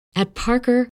At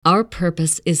Parker, our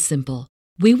purpose is simple.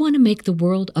 We want to make the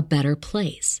world a better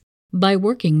place by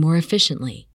working more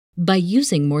efficiently, by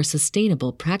using more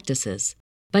sustainable practices,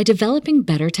 by developing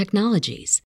better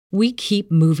technologies. We keep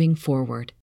moving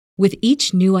forward. With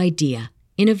each new idea,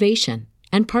 innovation,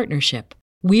 and partnership,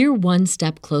 we're one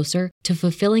step closer to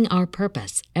fulfilling our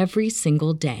purpose every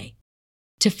single day.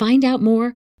 To find out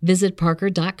more, visit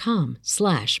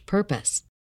parker.com/purpose.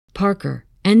 Parker,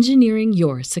 engineering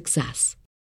your success.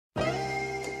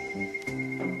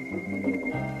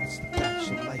 It's the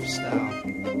Bachelor Lifestyle.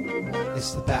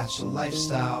 It's the Bachelor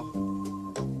Lifestyle.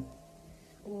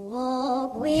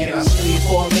 Can I sleep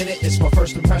for a minute? It's my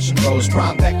first impression rose.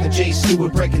 Prime back to Jay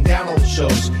Stewart breaking down all the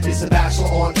shows. It's The Bachelor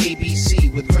on ABC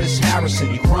with Chris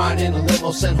Harrison. You crying in a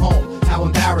limo sent home. How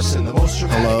embarrassing. The most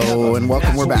dramatic. Hello and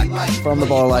welcome. We're back from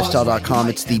theballerlifestyle.com.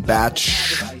 It's the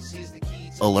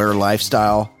Bachelor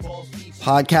Lifestyle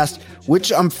podcast,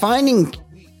 which I'm finding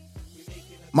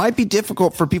might be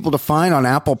difficult for people to find on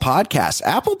Apple Podcasts.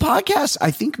 Apple Podcasts,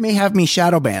 I think, may have me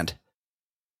shadow banned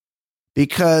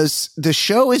because the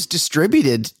show is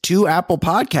distributed to Apple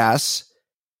Podcasts.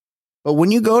 But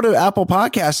when you go to Apple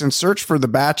Podcasts and search for The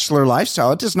Bachelor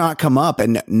Lifestyle, it does not come up,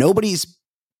 and nobody's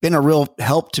been a real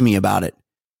help to me about it.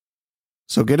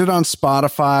 So get it on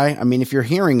Spotify. I mean, if you're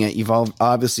hearing it, you've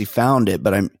obviously found it,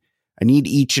 but I need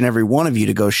each and every one of you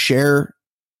to go share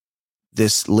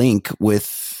this link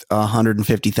with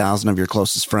 150,000 of your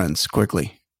closest friends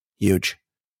quickly. Huge.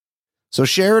 So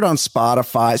share it on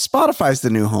Spotify. Spotify's the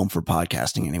new home for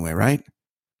podcasting anyway, right?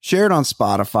 Share it on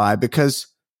Spotify because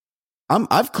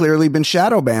I've clearly been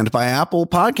shadow banned by Apple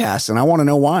Podcasts, and I want to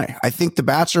know why. I think the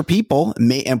Bachelor people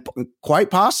may, and quite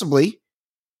possibly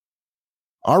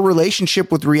our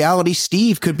relationship with Reality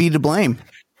Steve could be to blame.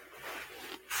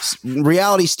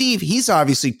 Reality Steve, he's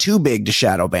obviously too big to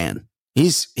shadow ban.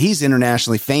 He's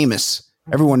internationally famous.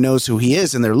 Everyone knows who he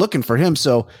is, and they're looking for him.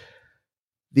 So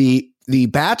the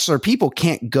Bachelor people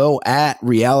can't go at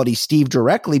Reality Steve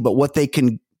directly, but what they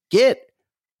can get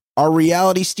are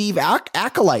Reality Steve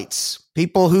acolytes,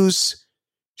 people whose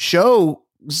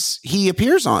shows he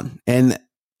appears on, and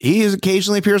he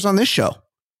occasionally appears on this show.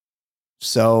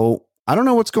 So I don't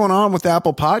know what's going on with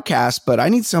Apple Podcasts, but I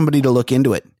need somebody to look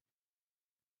into it.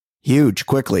 Huge,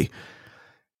 quickly.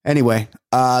 Anyway,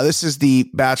 this is the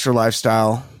Bachelor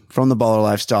Lifestyle from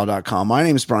theballerlifestyle.com. My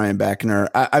name is Brian Beckner.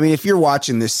 I mean, if you're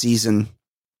watching this season,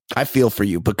 I feel for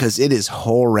you because it is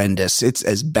horrendous. It's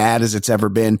as bad as it's ever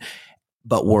been,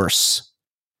 but worse.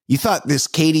 You thought this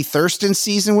Katie Thurston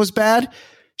season was bad?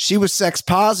 She was sex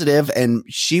positive and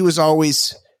she was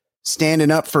always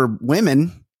standing up for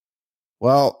women.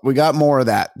 Well, we got more of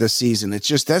that this season. It's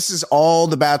just, this is all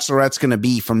the Bachelorette's going to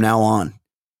be from now on.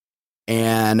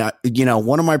 And,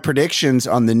 one of my predictions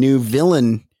on the new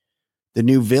villain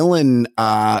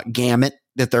gamut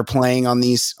that they're playing on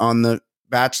the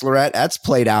Bachelorette, that's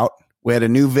played out. We had a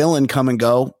new villain come and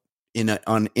go in a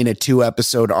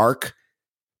 2-episode arc.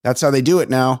 That's how they do it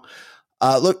now.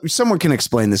 Look, someone can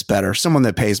explain this better. Someone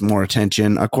that pays more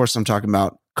attention. Of course, I'm talking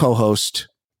about co-host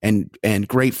and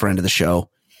great friend of the show,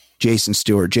 Jason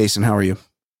Stewart. Jason, how are you?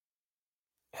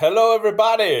 Hello,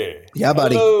 everybody. Yeah,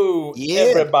 buddy. Hello,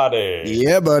 everybody.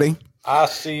 Yeah, buddy. I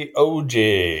see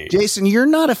OJ. Jason, you're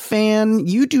not a fan.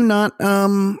 You do not.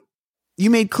 You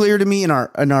made clear to me in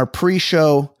our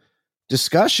pre-show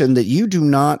discussion that you do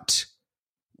not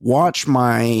watch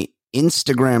my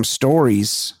Instagram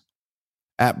stories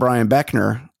at Brian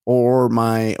Beckner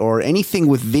or anything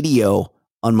with video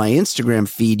on my Instagram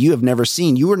feed. You have never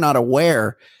seen. You are not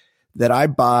aware that I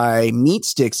buy meat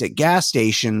sticks at gas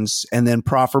stations and then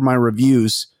proffer my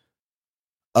reviews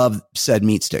of said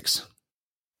meat sticks.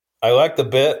 I like the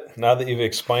bit now that you've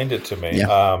explained it to me.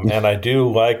 Yeah. And I do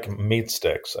like meat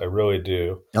sticks. I really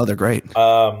do. Oh, they're great.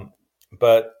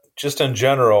 But just in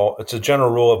general, it's a general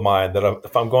rule of mine that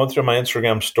if I'm going through my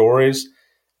Instagram stories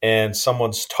and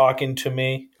someone's talking to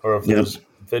me, or if there's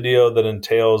video that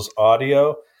entails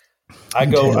audio, I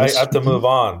have to move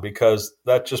on because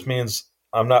that just means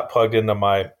I'm not plugged into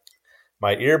my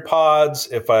ear pods.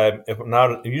 If I'm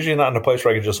usually not in a place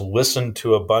where I can just listen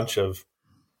to a bunch of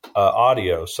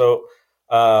audio. So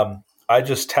I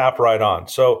just tap right on.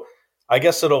 So I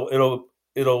guess it'll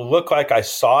look like I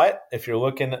saw it if you're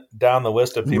looking down the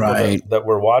list of people that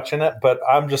were watching it. But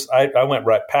I went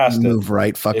right past it. Move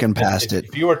right fucking past it.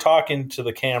 If you were talking to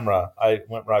the camera, I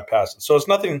went right past it. So it's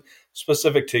nothing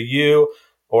specific to you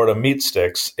or to meat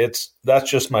sticks.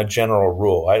 That's just my general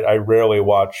rule. I rarely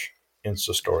watch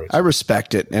Insta stories. I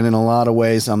respect it. And in a lot of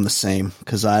ways, I'm the same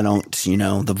because I don't,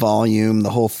 the volume, the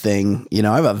whole thing,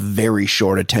 I have a very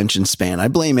short attention span. I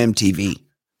blame MTV.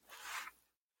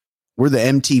 we're the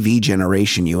MTV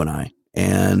generation, you and I,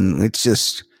 and it's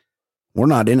just, we're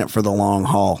not in it for the long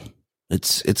haul.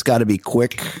 It's got to be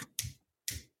quick,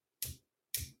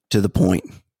 to the point.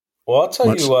 Well, I'll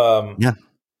tell you. Yeah.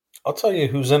 I'll tell you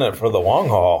who's in it for the long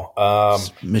haul.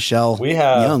 Michelle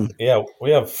Young. Young. We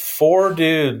have 4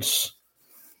 dudes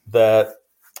that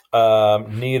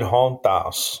need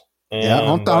hometowns.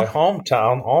 And by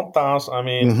hometowns, I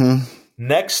mean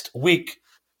next week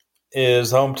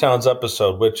is Hometowns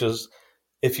episode, which is,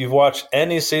 if you've watched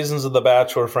any seasons of the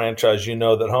Bachelor franchise, you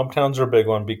know that hometowns are a big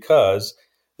one because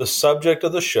the subject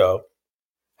of the show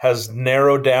has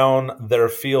narrowed down their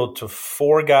field to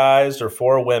 4 guys or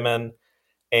 4 women,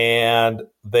 and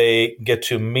they get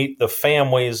to meet the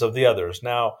families of the others.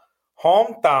 Now,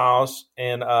 hometowns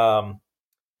in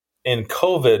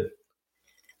COVID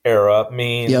era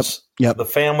means the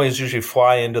families usually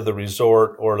fly into the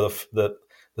resort or the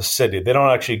city. They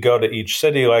don't actually go to each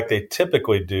city like they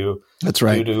typically do. That's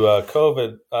right. Due to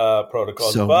COVID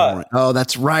protocols.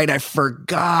 That's right. I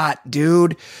forgot,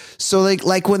 dude. So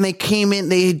like when they came in,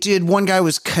 they did, one guy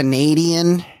was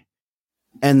Canadian,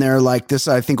 and they're like, this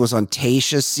I think was on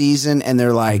Tayshia's season, and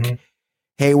they're like,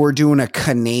 hey, we're doing a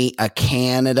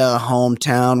Canada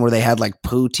hometown where they had like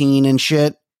poutine and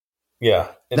shit. Yeah.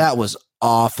 That was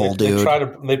awful, dude.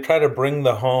 They try to bring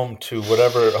the home to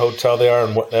whatever hotel they are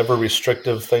and whatever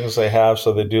restrictive things they have.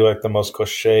 So they do like the most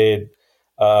cliched,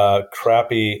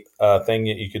 crappy thing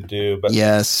that you could do. But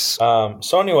yes.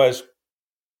 So anyways,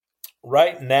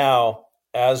 right now,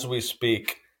 as we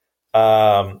speak,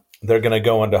 they're going to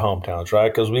go into hometowns,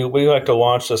 right? Because we like to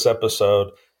launch this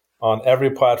episode on every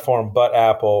platform but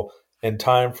Apple in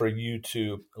time for you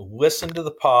to listen to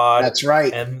the pod. That's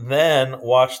right. And then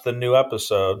watch the new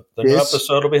episode. New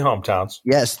episode will be Hometowns.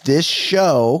 Yes, this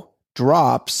show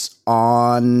drops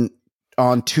on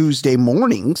Tuesday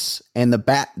mornings, and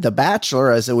the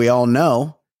Bachelor, as we all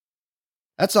know,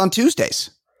 that's on Tuesdays.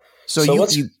 So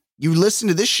you listen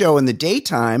to this show in the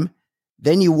daytime,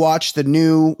 then you watch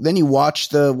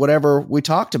the whatever we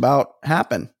talked about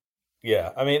happen.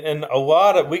 Yeah, I mean, and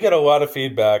we get a lot of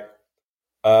feedback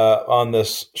on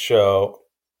this show.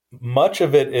 Much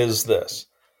of it is this,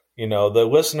 the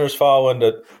listeners fall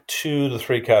into 2 to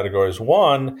 3 categories.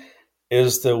 One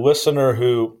is the listener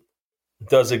who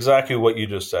does exactly what you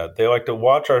just said. They like to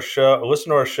watch our show, listen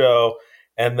to our show,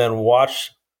 and then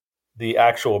watch the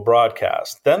actual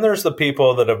broadcast. Then there's the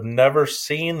people that have never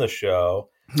seen the show.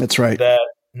 That's right. That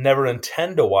never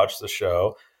intend to watch the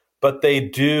show, but they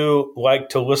do like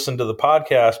to listen to the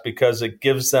podcast because it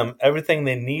gives them everything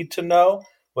they need to know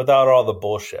without all the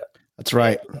bullshit. That's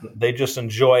right. They just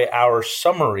enjoy our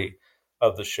summary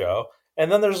of the show.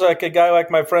 And then there's like a guy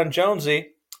like my friend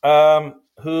Jonesy,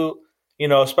 who,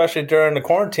 especially during the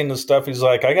quarantine and stuff, he's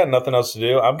like, I got nothing else to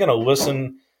do. I'm going to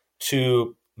listen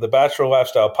to the Bachelor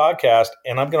Lifestyle podcast,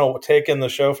 and I'm going to take in the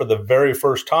show for the very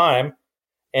first time.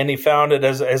 And he found it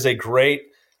as a great,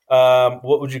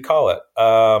 what would you call it?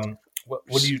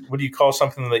 What do you call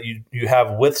something that you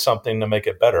have with something to make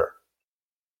it better?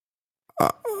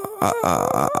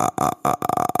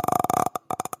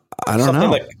 I don't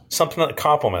know. Something that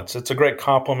complements. It's a great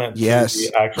compliment. Yes,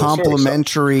 to the actual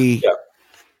complimentary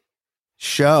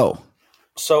show.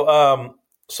 So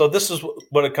this is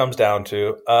what it comes down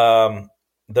to.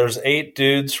 There's 8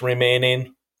 dudes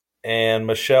remaining, and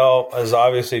Michelle has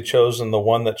obviously chosen the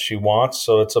one that she wants.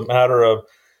 So it's a matter of,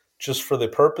 just for the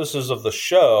purposes of the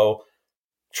show,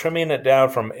 trimming it down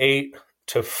from 8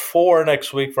 to 4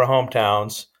 next week for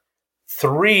hometowns,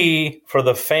 3 for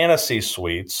the fantasy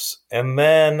suites, and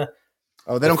then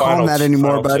they don't call them that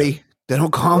anymore, buddy. 2. They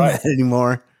don't call them that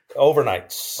anymore.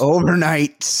 Overnights.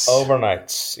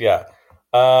 Yeah.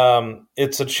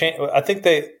 It's a chance. I think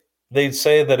they'd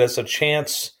say that it's a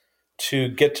chance to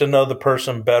get to know the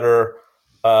person better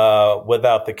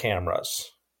without the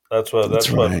cameras. That's what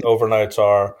overnights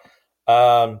are.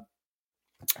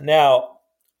 Now,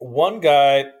 one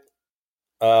guy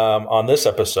on this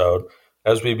episode,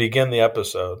 as we begin the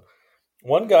episode,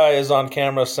 one guy is on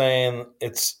camera saying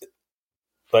it's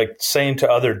like saying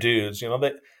to other dudes,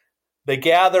 they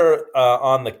gather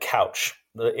on the couch,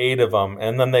 the 8 of them,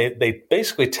 and then they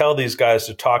basically tell these guys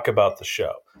to talk about the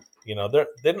show.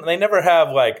 They never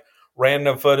have like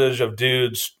random footage of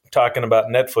dudes talking about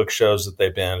Netflix shows that they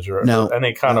binge or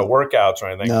any kind of workouts or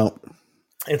anything. No,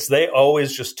 they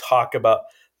always just talk about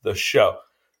the show.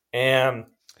 And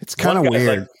it's kind of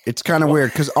weird. It's kind of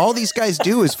weird because all these guys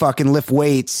do is fucking lift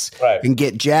weights and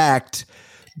get jacked,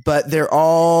 but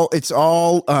it's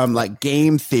all like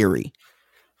game theory.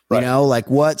 Right. Like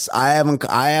I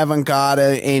haven't got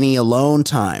any alone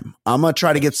time. I'm going to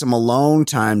try to get some alone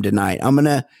time tonight. I'm going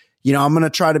to I'm going to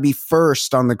try to be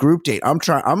first on the group date. I'm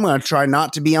going to try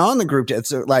not to be on the group date.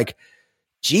 It's like,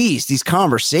 geez, these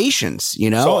conversations,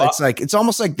 so, it's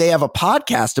almost like they have a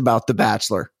podcast about The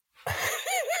Bachelor.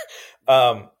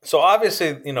 So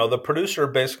obviously, the producer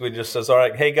basically just says, all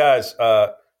right, hey guys,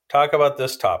 talk about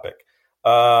this topic.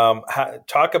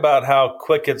 Talk about how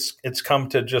quick it's come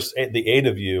to just the 8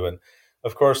 of you. And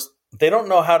of course, they don't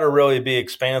know how to really be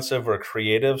expansive or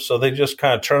creative. So they just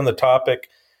kind of turn the topic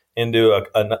into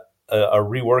a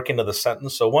reworking of the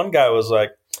sentence. So one guy was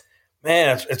like,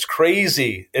 man, it's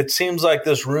crazy. It seems like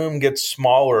this room gets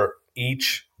smaller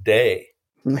each day.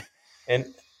 And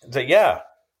it's like, yeah,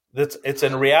 it's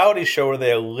a reality show where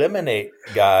they eliminate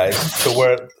guys to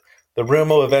where the room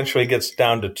will eventually gets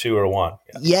down to 2 or 1.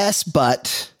 Yeah. Yes,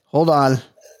 but hold on.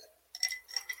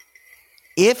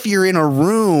 If you're in a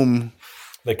room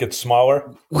that gets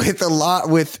smaller with a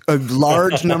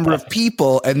large number of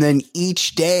people, and then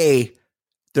each day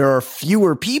there are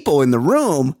fewer people in the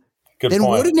room, then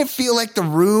wouldn't it feel like the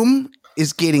room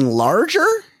is getting larger?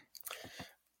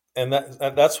 And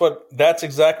that's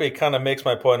exactly kind of makes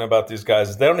my point about these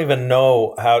guys. They don't even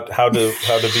know how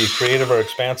to be creative or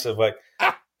expansive. Like,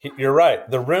 you're right.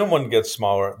 The room wouldn't get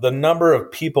smaller. The number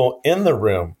of people in the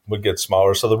room would get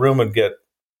smaller. So the room would get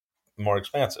more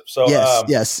expansive. So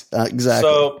yes, exactly.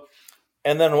 So,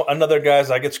 and then another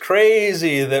guy's like, it's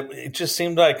crazy that it just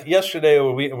seemed like yesterday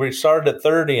we started at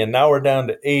 30 and now we're down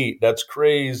to 8. That's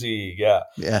crazy. Yeah.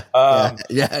 Yeah.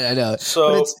 I know.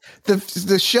 So but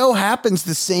the show happens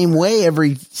the same way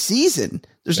every season.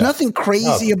 There's nothing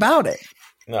crazy about it.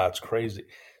 No, it's crazy.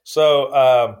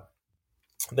 So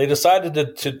they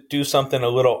decided to do something a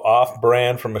little off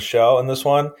brand for Michelle in this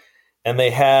one. And they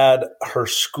had her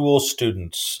school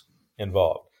students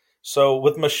involved. So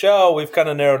with Michelle, we've kind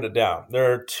of narrowed it down.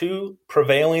 There are 2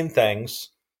 prevailing things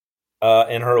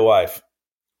in her life.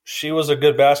 She was a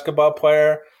good basketball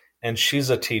player, and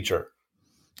she's a teacher.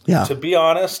 Yeah. To be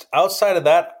honest, outside of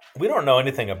that, we don't know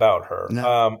anything about her.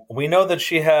 No. We know that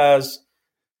she has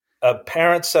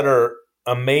parents that are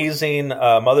amazing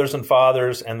mothers and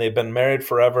fathers, and they've been married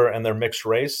forever, and they're mixed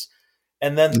race.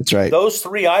 And then those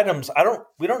 3 items,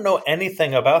 we don't know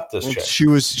anything about this chick. She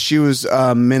was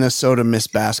Minnesota Miss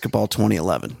Basketball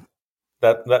 2011.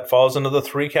 That falls into the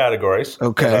 3 categories.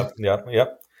 Okay.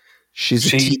 Yep.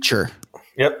 She's a teacher.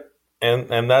 Yep.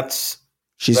 And that mixed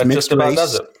just about race.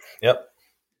 does it. Yep.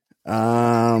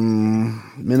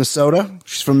 Minnesota.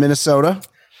 She's from Minnesota.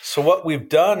 So what we've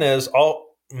done is a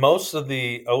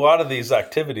lot of these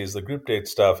activities, the group date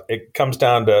stuff, it comes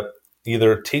down to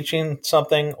either teaching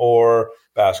something or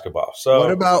basketball. So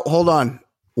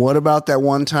what about that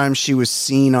one time she was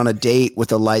seen on a date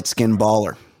with a light-skinned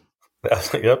baller?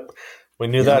 Yep. We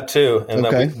knew that too. And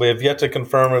we have yet to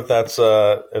confirm if that's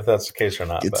the case or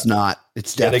not. It's not.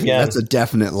 It's definitely, that's a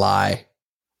definite lie.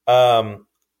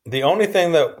 The only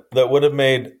thing that would have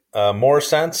made more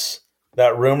sense,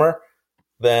 that rumor,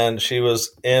 than she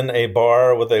was in a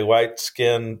bar with a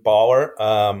light-skinned baller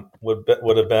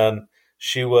would have been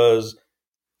she was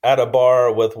at a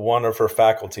bar with one of her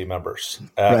faculty members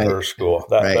at her school.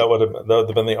 That would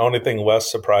have been the only thing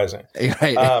less surprising.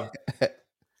 Right.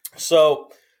 So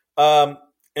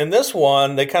in this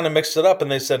one, they kind of mixed it up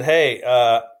and they said, hey,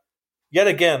 yet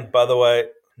again, by the way,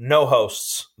 no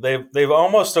hosts. They've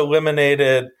almost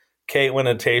eliminated Caitlin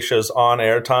and Tasha's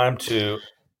on-air time to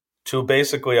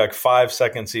basically like 5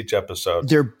 seconds each episode.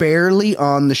 They're barely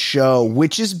on the show,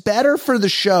 which is better for the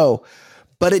show.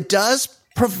 But it does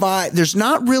provide, there's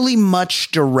not really much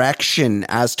direction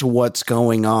as to what's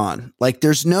going on. Like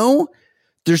there's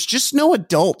just no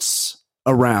adults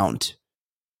around.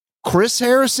 Chris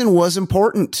Harrison was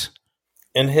important.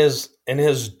 In his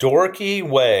dorky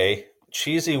way,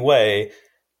 cheesy way,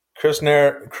 Chris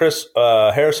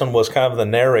Harrison was kind of the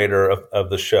narrator of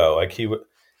the show. Like he would,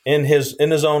 in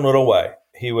his own little way,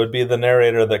 he would be the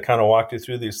narrator that kind of walked you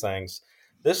through these things.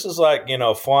 This is like,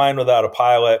 flying without a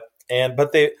pilot.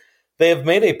 But they have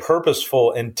made a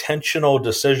purposeful, intentional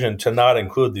decision to not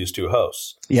include these 2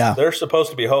 hosts. Yeah, they're supposed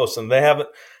to be hosts, and they haven't.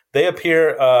 They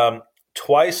appear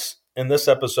twice in this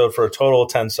episode for a total of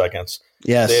 10 seconds.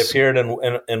 Yes, they appeared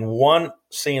in one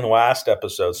scene last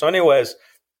episode. So, anyways,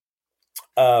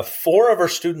 4 of her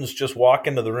students just walk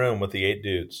into the room with the 8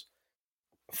 dudes.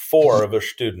 4 of her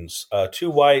students, 2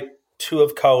 white, 2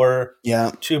 of color.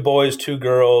 Yeah, 2 boys, 2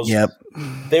 girls. Yep,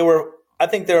 I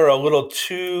think they were a little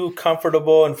too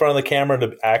comfortable in front of the camera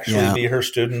to actually be her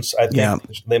students. I think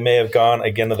they may have gone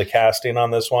again to the casting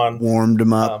on this one, warmed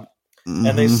them up,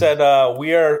 and they said,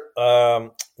 "We are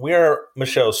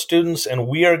Michelle's students, and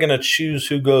we are going to choose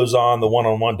who goes on the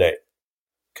one-on-one date."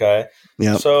 Okay,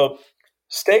 yeah. So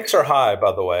Stakes are high,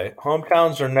 by the way.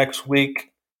 Hometowns are next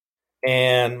week,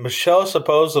 and Michelle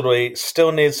supposedly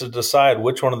still needs to decide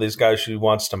which one of these guys she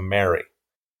wants to marry.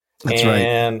 That's right.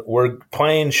 And we're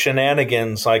playing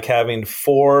shenanigans like having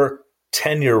 4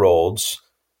 10-year-olds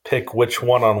pick which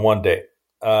one on one date.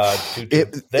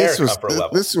 To their comfort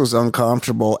level. This was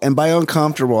uncomfortable. And by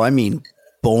uncomfortable, I mean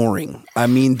boring. I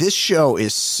mean, this show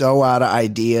is so out of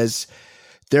ideas.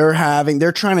 They're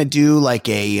trying to do like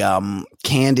a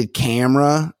candid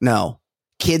camera. No,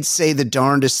 kids say the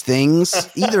darndest things.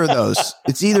 Either of those.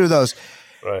 It's either of those.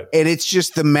 Right. And it's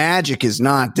just the magic is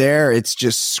not there. It's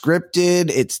just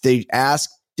scripted. They ask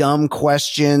dumb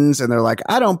questions and they're like,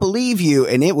 I don't believe you.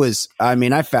 And it was, I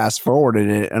mean, I fast forwarded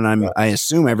it and I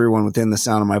assume everyone within the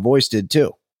sound of my voice did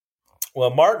too.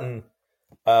 Well, Martin,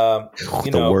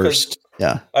 the worst.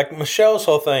 Yeah. Like Michelle's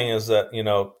whole thing is that,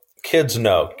 kids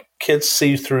know. Kids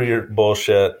see through your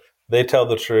bullshit. They tell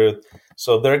the truth.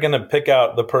 So they're going to pick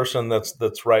out the person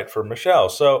that's right for Michelle.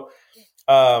 So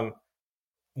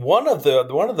one of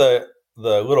the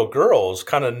little girls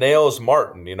kind of nails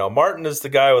Martin. Martin is the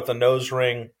guy with the nose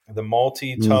ring, the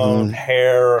multi-toned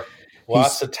hair,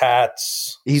 lots of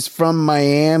tats. He's from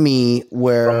Miami,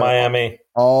 where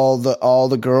all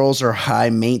the girls are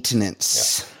high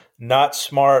maintenance. Yeah. Not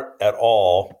smart at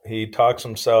all. He talks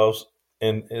himself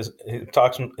and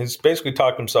he's basically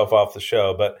talked himself off the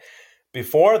show. But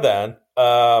before then,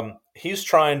 he's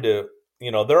trying to,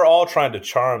 they're all trying to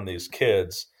charm these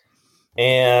kids.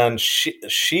 And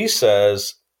she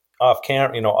says off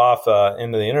camera,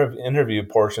 into the interview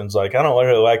portions, like, I don't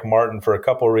really like Martin for a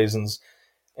couple of reasons,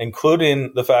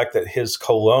 including the fact that his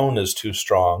cologne is too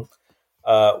strong,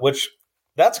 which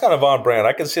that's kind of on brand.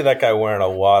 I can see that guy wearing a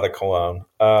lot of cologne.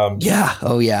 Yeah.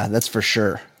 Oh yeah, that's for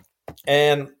sure.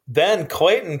 And then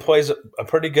Clayton plays a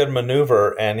pretty good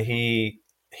maneuver, and he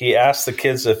asks the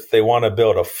kids if they want to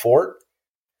build a fort,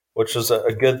 which is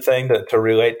a good thing to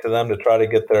relate to them, to try to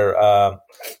get their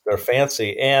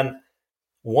fancy. And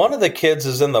one of the kids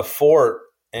is in the fort,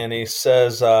 and he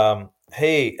says,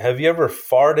 hey, have you ever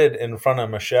farted in front of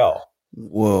Michelle?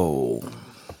 Whoa.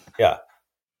 Yeah.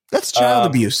 That's child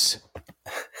abuse.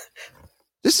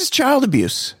 This is child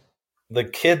abuse. The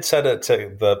kid said it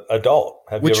to the adult.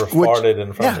 Have you ever farted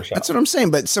in front of Michelle? That's what I'm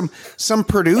saying. But some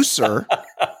producer,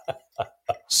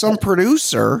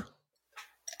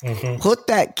 put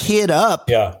that kid up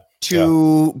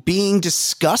to being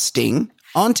disgusting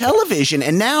on television.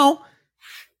 And now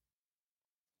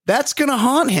that's going to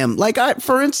haunt him. Like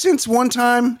for instance, one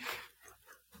time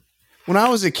when I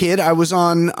was a kid, I was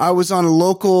on a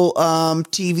local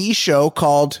TV show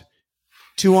called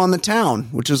 2 on the Town,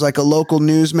 which was like a local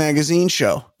news magazine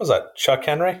show. What was that Chuck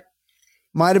Henry?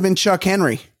 Might have been Chuck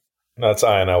Henry. No, it's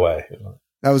INLA.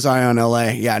 That was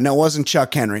INLA. Yeah, no, it wasn't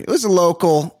Chuck Henry. It was a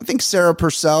local. I think Sarah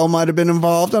Purcell might have been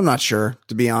involved. I'm not sure,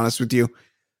 to be honest with you.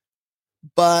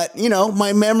 But,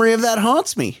 my memory of that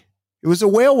haunts me. It was a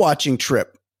whale watching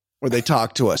trip where they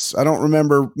talked to us. I don't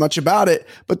remember much about it.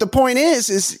 But the point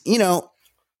is,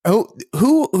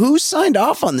 who signed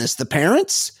off on this? The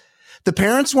parents? The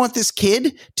parents want this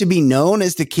kid to be known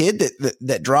as the kid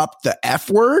that dropped the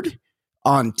F word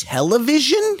on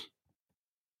television?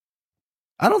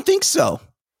 I don't think so.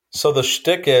 So the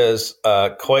shtick is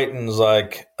Clayton's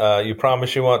like, you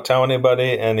promise you won't tell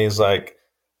anybody? And he's like,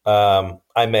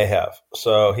 I may have.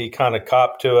 So he kind of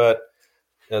copped to it.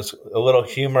 There's a little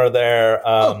humor there.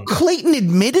 Clayton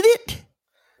admitted it?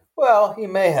 Well, he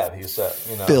may have, he said.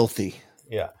 Filthy.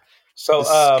 Yeah. So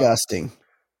disgusting.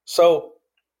 So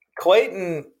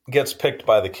Clayton gets picked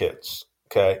by the kids.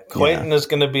 Okay. Clayton is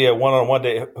going to be a one-on-one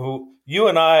date who you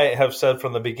and I have said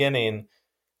from the beginning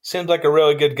seems like a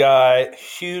really good guy,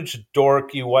 huge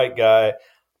dorky white guy.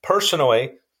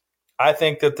 Personally, I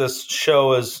think that this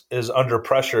show is under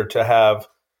pressure to have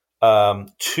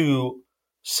 2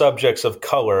 subjects of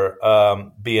color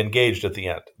be engaged at the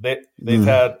end.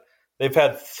 They've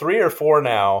had 3 or 4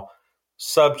 now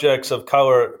subjects of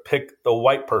color pick the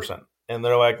white person. And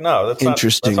they're like, no, that's not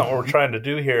what we're trying to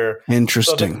do here.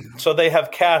 Interesting. So they have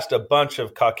cast a bunch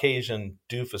of Caucasian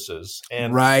doofuses.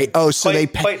 And right. Oh, so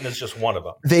Clayton is just one of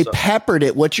them. They peppered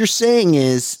it. What you're saying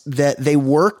is that they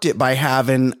worked it by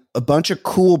having a bunch of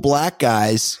cool black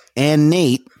guys and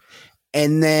Nate,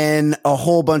 and then a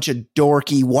whole bunch of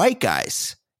dorky white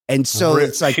guys. And so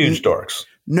it's like huge dorks.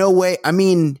 No way. I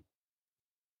mean,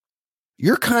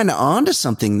 you're kind of onto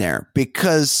something there,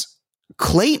 because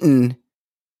Clayton's,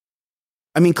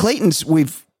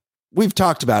 we've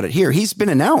talked about it here. He's been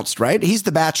announced, right? He's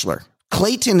the Bachelor.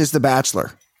 Clayton is the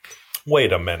Bachelor.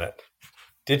 Wait a minute.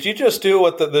 Did you just do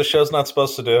what the show's not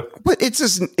supposed to do? But it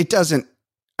doesn't.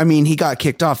 I mean, he got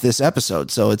kicked off this episode,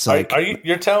 so it's like,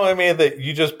 you're telling me that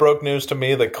you just broke news to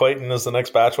me that Clayton is the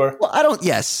next Bachelor? Well, I don't.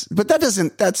 Yes, but I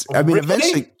mean, Really?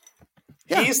 eventually,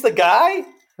 yeah. He's the guy.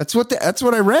 That's what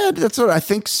I read. That's what I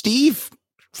think. Steve,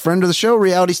 friend of the show,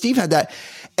 Reality Steve, had that,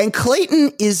 and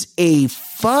Clayton is a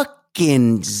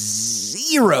fucking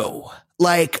zero.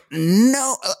 Like,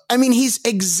 no, I mean, he's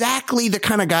exactly the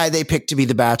kind of guy they picked to be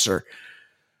the Bachelor.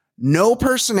 No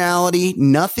personality,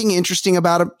 nothing interesting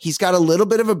about him. He's got a little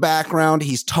bit of a background.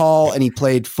 He's tall and he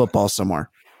played football somewhere.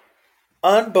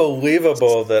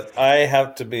 Unbelievable that I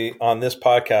have to be on this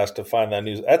podcast to find that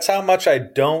news. That's how much I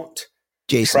don't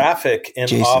traffic in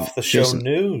off the show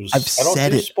news. I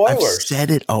don't do spoilers. I've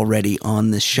said it already on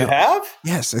this show. You have?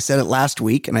 Yes, I said it last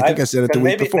week, and I think I said it the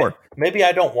week before. Maybe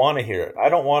I don't want to hear it. I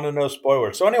don't want to know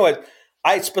spoilers. So anyway,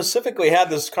 I specifically had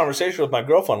this conversation with my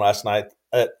girlfriend last night.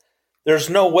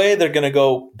 There's no way they're going to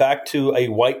go back to a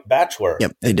white bachelor.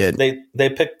 Yep, they did. They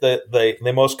picked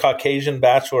the most Caucasian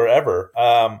bachelor ever.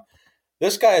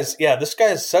 This guy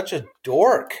is such a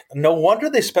dork. No wonder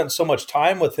they spent so much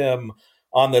time with him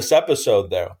on this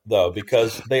episode though,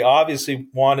 because they obviously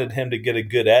wanted him to get a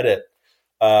good edit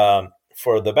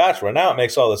for the Bachelor. Now it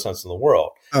makes all the sense in the world.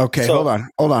 Okay, hold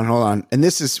on.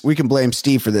 And we can blame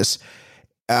Steve for this.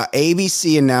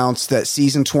 ABC announced that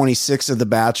season 26 of The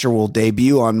Bachelor will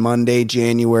debut on Monday,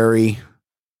 January.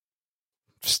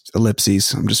 Just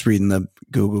ellipses. I'm just reading the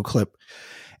Google clip.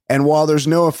 And while there's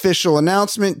no official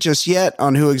announcement just yet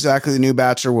on who exactly the new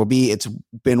Bachelor will be, it's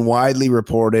been widely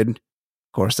reported,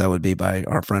 of course, that would be by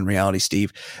our friend Reality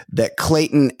Steve, that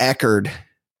Clayton Eckerd,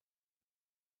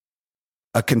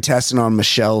 a contestant on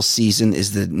Michelle's season,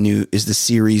 is the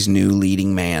series' new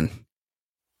leading man.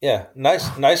 Yeah,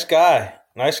 nice guy.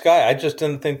 Nice guy. I just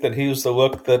didn't think that he was the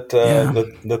look that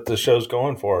that the show's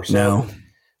going for. So no.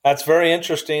 That's very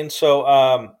interesting.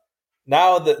 So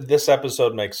now that this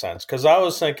episode makes sense, because I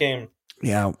was thinking,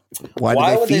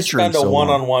 why would they spend a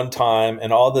one-on-one time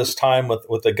and all this time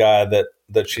with the guy that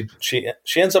she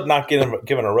ends up not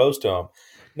giving a rose to him?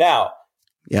 Now,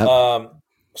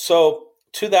 so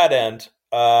to that end,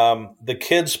 the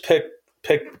kids pick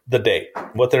the date,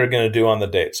 what they're going to do on the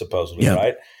date, supposedly,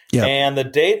 right? Yeah. And the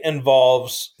date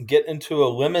involves get into a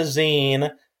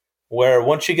limousine where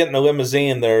once you get in the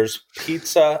limousine, there's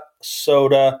pizza,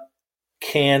 soda,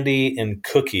 candy, and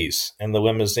cookies in the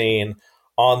limousine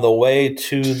on the way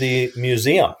to the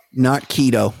museum. Not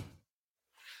keto.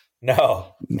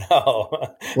 No.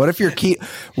 What if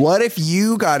what if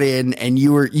you got in and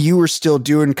you were still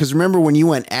doing, because remember when you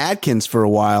went Atkins for a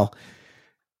while,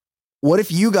 what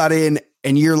if you got in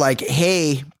and you're like,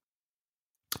 hey,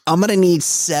 I'm going to need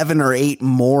 7 or 8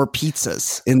 more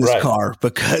pizzas in this car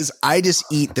because I just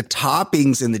eat the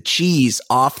toppings and the cheese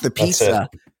off the pizza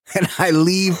and I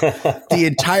leave the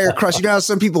entire crust. You know how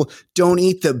some people don't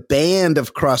eat the band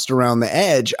of crust around the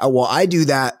edge? Well, I do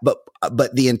that, but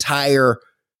the entire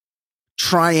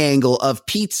triangle of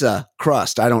pizza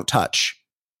crust I don't touch.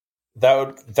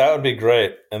 That would be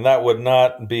great, and that would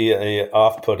not be a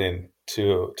off-putting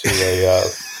to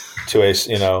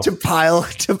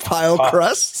pile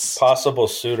crusts. Possible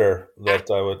suitor that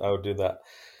I would do that.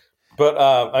 But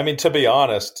I mean, to be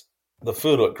honest, the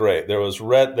food looked great. There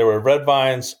were red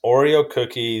vines, Oreo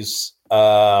cookies,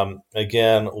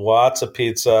 again, lots of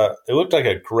pizza. It looked like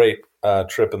a great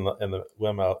trip in the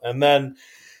limo. And then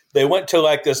they went to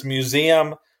like this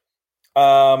museum.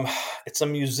 It's a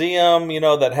museum,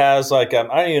 that has like I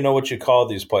don't even know what you call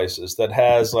these places, that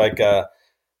has like the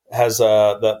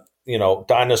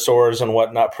dinosaurs and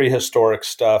whatnot, prehistoric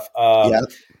stuff.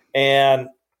 And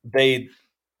they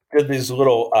did these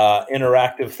little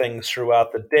interactive things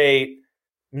throughout the date.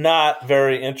 Not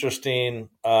very interesting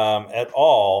at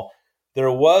all.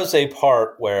 There was a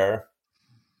part where,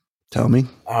 tell me,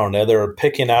 I don't know, they were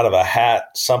picking out of a hat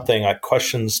something like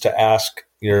questions to ask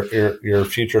your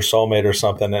future soulmate or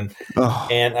something, and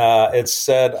it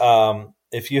said,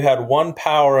 if you had one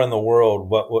power in the world,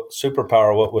 what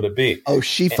superpower? What would it be? Oh,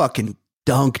 she fucking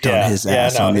dunked on his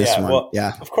ass on this one. Well,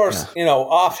 of course,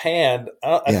 offhand,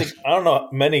 I don't know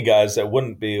many guys that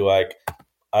wouldn't be like,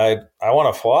 I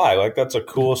want to fly. Like that's a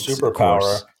cool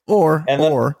superpower. Or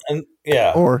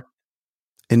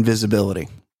invisibility.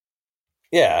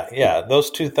 Yeah. Those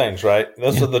two things, right?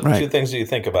 Those are the two things that you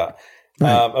think about.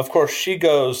 Right. Of course,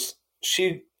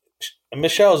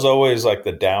 Michelle's always like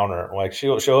the downer. Like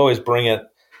she'll always bring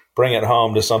it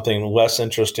home to something less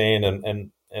interesting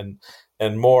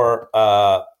and more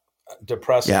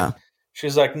depressing. Yeah.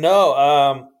 She's like,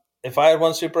 no, if I had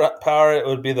one superpower, it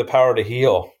would be the power to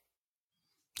heal.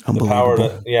 The power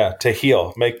to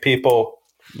heal, make people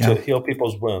to heal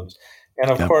people's wounds.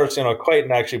 And of course,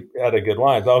 Clayton actually had a good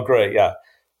line. Oh, great, yeah.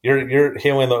 you're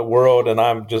healing the world, and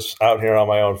I'm just out here on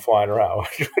my own flying around,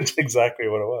 which is exactly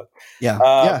what it was.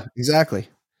 Yeah, exactly.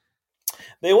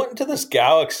 They went into this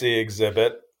galaxy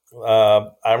exhibit.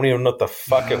 I don't even know what the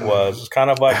fuck it was. It's kind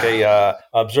of like a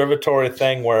observatory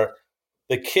thing where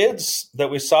the kids that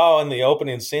we saw in the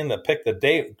opening scene that picked the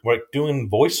date were doing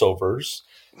voiceovers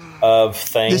of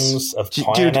things, of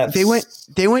planets. Dude,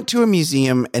 they went to a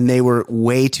museum and they were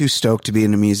way too stoked to be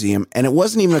in a museum. And it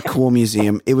wasn't even a cool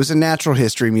museum. It was a natural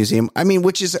history museum. I mean,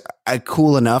 which is a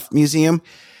cool enough museum,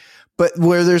 but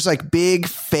where there's like big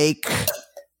fake,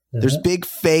 there's big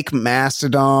fake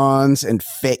mastodons and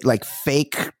fake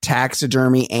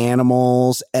taxidermy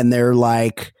animals. And they're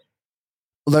literally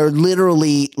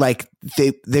like,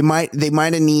 they might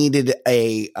have needed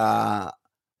a,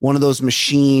 one of those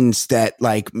machines that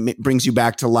like brings you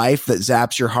back to life that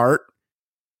zaps your heart,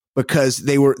 because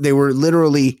they were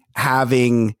literally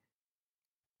having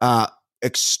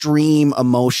extreme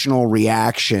emotional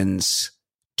reactions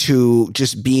to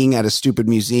just being at a stupid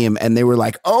museum. And they were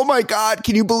like, oh my God,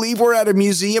 can you believe we're at a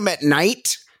museum at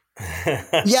night?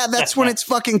 Yeah, that's when it's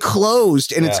fucking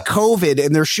closed and it's COVID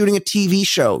and they're shooting a TV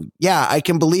show. Yeah, I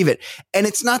can believe it. And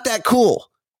it's not that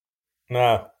cool.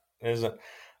 No, it isn't.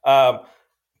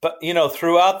 But, you know,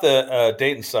 throughout the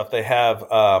date and stuff, they have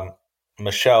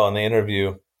Michelle in the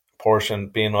interview portion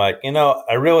being like, you know,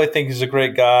 I really think he's a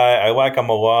great guy. I like him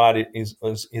a lot. He's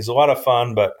a lot of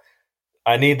fun, but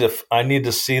I need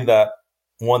to see that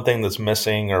one thing that's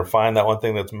missing, or find that one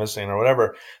thing that's missing, or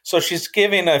whatever. So she's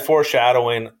giving a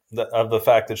foreshadowing of the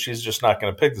fact that she's just not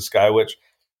going to pick this guy, which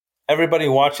everybody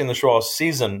watching the show all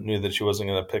season knew that she wasn't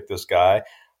going to pick this guy.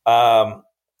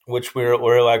 Which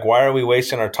we're like, why are we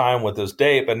wasting our time with this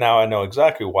date? But now I know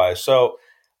exactly why. So,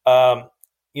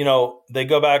 you know, they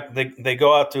go back, they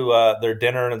go out to their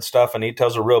dinner and stuff, and he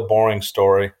tells a real boring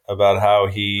story about how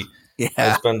he's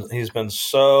been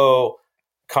so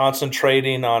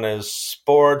concentrating on his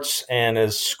sports and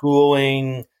his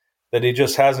schooling that he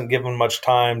just hasn't given much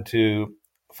time to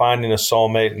finding a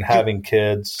soulmate and having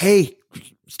kids. Hey,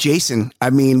 Jason, I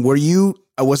mean,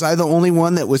 was I the only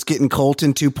one that was getting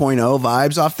Colton 2.0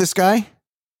 vibes off this guy?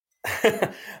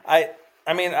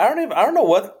 I mean, I don't know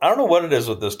what it is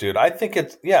with this dude. I think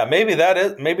maybe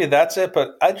that's it,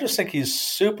 but I just think he's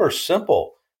super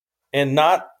simple and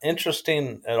not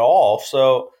interesting at all.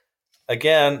 So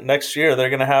again, next year they're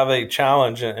going to have a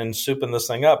challenge in souping this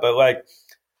thing up. But like,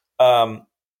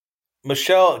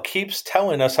 Michelle keeps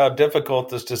telling us how difficult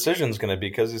this decision is going to be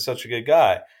because he's such a good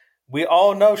guy. We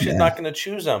all know she's not going to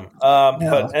choose him.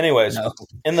 But anyways,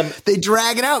 they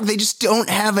drag it out. They just don't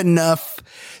have enough.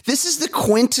 This is the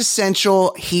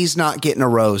quintessential he's not getting a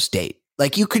rose date.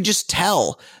 Like, you could just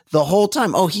tell the whole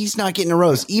time, oh, he's not getting a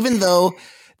rose, even though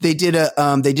they did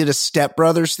a Step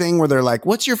Brothers thing where they're like,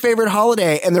 what's your favorite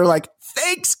holiday? And they're like,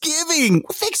 Thanksgiving.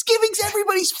 Thanksgiving's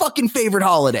everybody's fucking favorite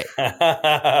holiday. What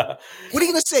are you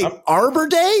going to say? Arbor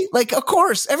Day? Like, of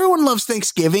course, everyone loves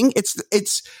Thanksgiving. It's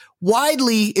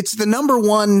the number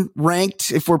one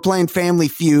ranked, if we're playing Family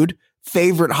Feud,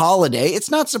 favorite holiday. It's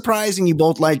not surprising you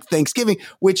both like Thanksgiving,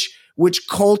 which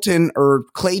Colton or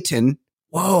Clayton,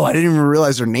 whoa, I didn't even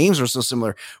realize their names were so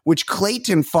similar, which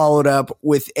Clayton followed up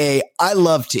with I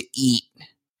love to eat.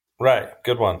 Right.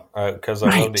 Good one. Because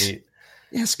I love to eat.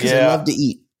 Yes, because I love to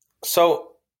eat.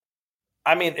 So,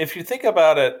 I mean, if you think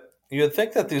about it, you'd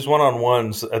think that these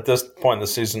one-on-ones at this point in the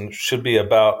season should be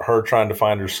about her trying to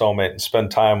find her soulmate and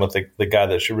spend time with the guy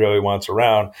that she really wants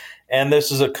around. And this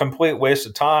is a complete waste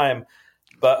of time.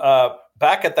 But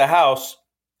back at the house,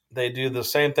 they do the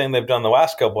same thing they've done the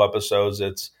last couple episodes.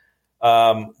 It's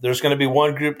there's going to be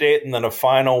one group date and then a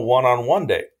final one-on-one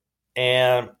date.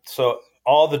 And so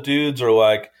all the dudes are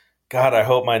like, God, I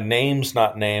hope my name's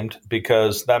not named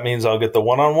because that means I'll get the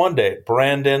one-on-one date.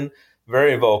 Brandon,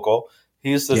 very vocal.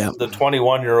 He's the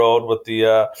 21-year-old with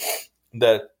the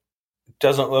that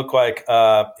doesn't look like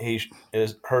he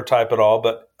is her type at all.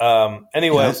 But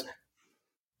anyways,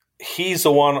 he's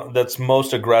the one that's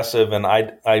most aggressive, and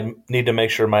I need to make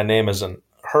sure my name isn't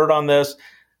heard on this.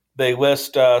 They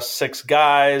list 6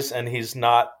 guys, and he's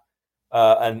not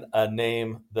a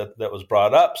name that was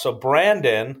brought up. So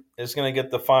Brandon is going to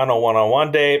get the final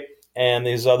one-on-one date, and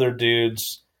these other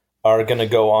dudes are going to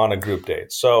go on a group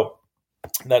date. So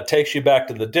that takes you back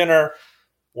to the dinner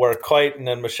where Clayton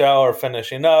and Michelle are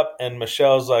finishing up, and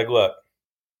Michelle's like, look,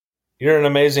 you're an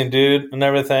amazing dude and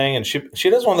everything. And she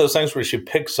does one of those things where she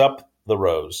picks up the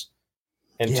rose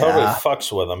and totally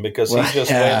fucks with him because he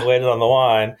just waited on the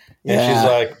line. And she's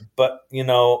like, but, you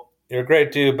know, you're a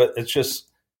great dude, but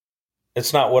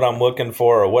it's not what I'm looking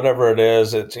for or whatever it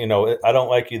is. It's, you know, I don't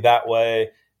like you that way.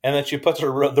 and then she puts the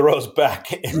rose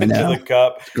back into the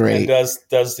cup and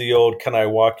does the old "Can I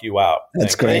walk you out?"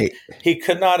 That's thing. great. He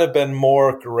could not have been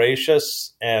more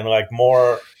gracious and like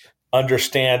more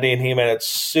understanding. He made it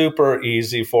super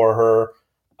easy for her.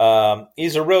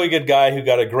 He's a really good guy who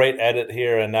got a great edit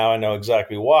here, and now I know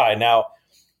exactly why. Now,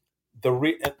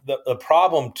 the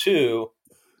problem too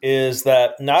is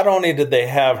that not only did they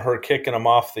have her kicking him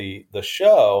off the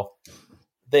show,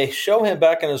 they show him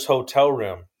back in his hotel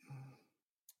room.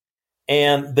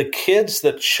 And the kids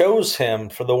that chose him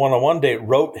for the one-on-one date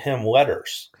wrote him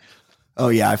letters. Oh,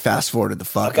 yeah. I fast-forwarded the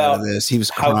fuck out of this. He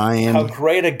was crying. How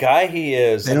great a guy he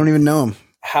is. They don't even know him.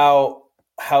 How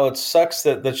it sucks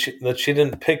that she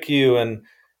didn't pick you. And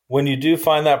when you do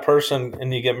find that person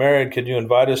and you get married, could you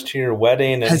invite us to your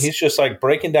wedding? And he's just like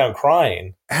breaking down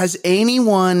crying. Has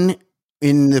anyone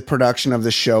in the production of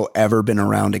the show ever been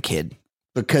around a kid?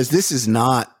 Because this is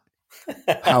not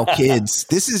how kids.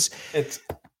 This is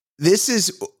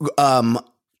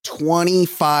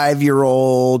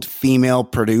 25-year-old female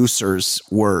producers'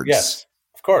 words. Yes,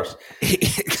 of course.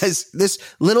 Because this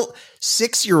little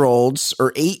 6-year-olds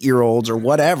or 8-year-olds or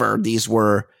whatever these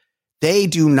were, they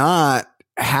do not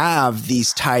have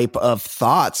these type of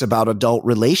thoughts about adult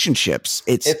relationships.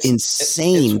 It's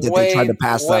insane that they tried to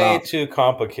pass that off. Way too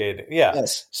complicated. Yeah.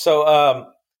 Yes. So,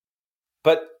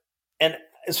 and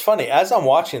it's funny, as I'm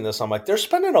watching this, I'm like, they're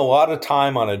spending a lot of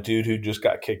time on a dude who just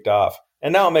got kicked off.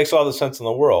 And now it makes all the sense in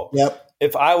the world. Yep.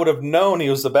 If I would have known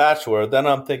he was the Bachelor, then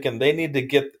I'm thinking they need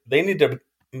to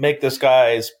make this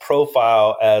guy's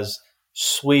profile as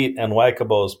sweet and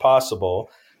likable as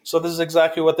possible. So this is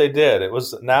exactly what they did.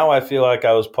 Now I feel like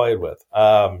I was played with.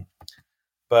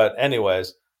 But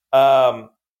anyways,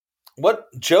 what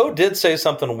Joe did say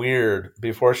something weird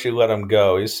before she let him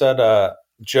go. He said,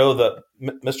 Joe, the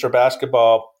Mr.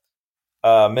 Basketball,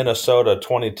 Minnesota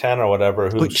 2010 or whatever.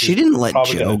 But she didn't let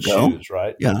Joe go,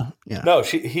 right? Yeah. No,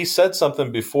 he said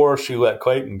something before she let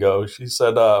Clayton go. She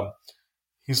said,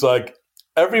 he's like,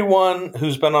 everyone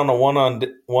who's been on a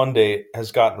one-on-one date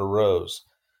has gotten a rose.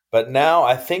 But now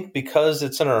I think because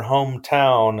it's in her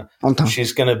hometown,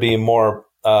 she's going to be more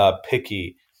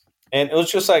picky. And it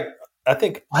was just like, I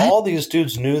think all these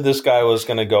dudes knew this guy was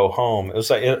going to go home. It was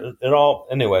like it all.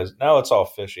 Anyways, now it's all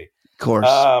fishy. Of course.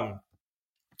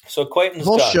 So Clayton's the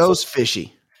whole done. show's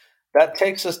fishy. That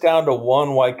takes us down to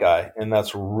one white guy, and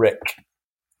that's Rick.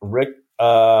 Rick,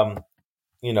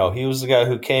 he was the guy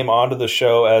who came onto the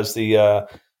show as the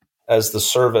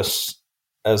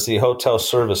hotel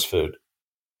service food.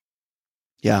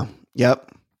 Yeah.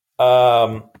 Yep.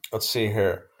 Let's see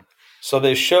here. So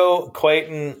they show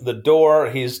Clayton the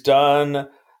door. He's done.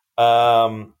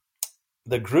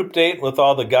 The group date with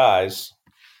all the guys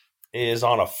is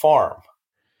on a farm.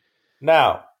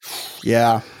 Now,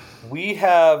 yeah, we've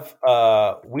done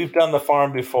the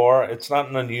farm before. It's not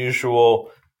an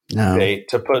unusual date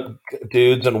to put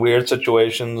dudes in weird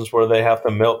situations where they have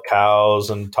to milk cows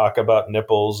and talk about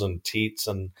nipples and teats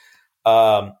and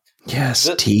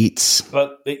teats.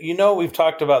 But we've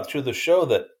talked about through the show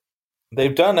that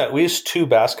they've done at least 2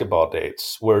 basketball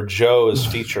dates where Joe is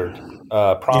featured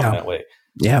prominently.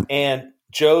 Yeah. And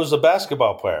Joe's a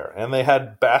basketball player, and they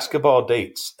had basketball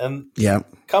dates. And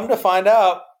come to find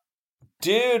out,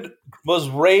 dude was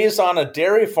raised on a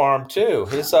dairy farm too.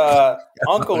 His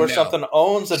uncle or something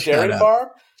owns a dairy farm.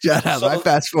 Shut up. I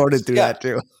fast forwarded through that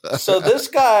too. So this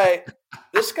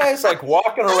guy's like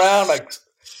walking around like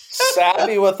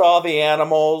savvy with all the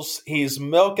animals. He's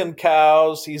milking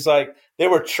cows. He's like, they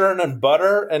were churning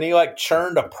butter, and he like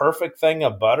churned a perfect thing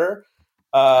of butter.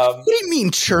 What do you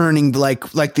mean churning? Like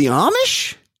the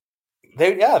Amish?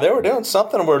 They were doing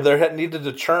something where they needed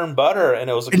to churn butter, and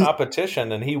it was a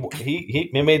competition, and he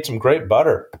made some great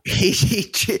butter.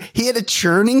 He had a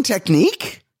churning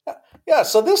technique? Yeah,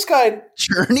 so this guy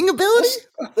churning ability?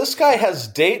 This guy has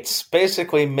dates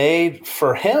basically made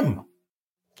for him.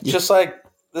 Yeah. Just like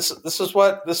this is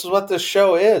what this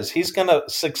show is. He's going to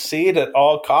succeed at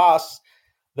all costs.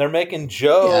 They're making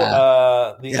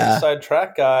Joe the inside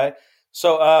track guy.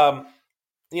 So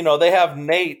they have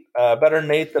Nate, better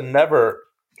Nate than never.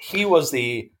 He was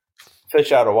the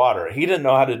fish out of water. He didn't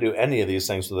know how to do any of these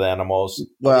things with animals.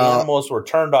 Well, the animals were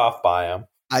turned off by him.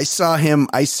 I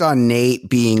saw Nate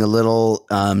being a little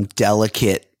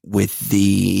delicate with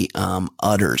the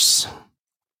udders.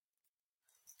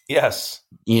 Yes.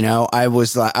 I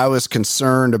was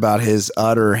concerned about his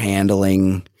udder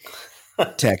handling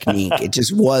technique. It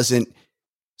just wasn't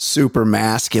super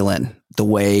masculine the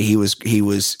way he was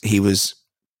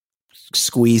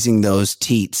squeezing those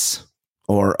teats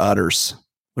or udders,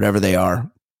 whatever they are.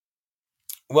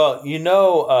 Well,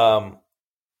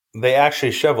 they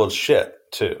actually shoveled shit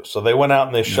too. So they went out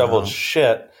and they shoveled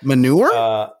shit.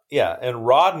 Manure? Yeah. And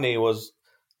Rodney was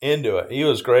into it. He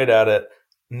was great at it.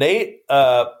 Nate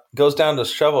goes down to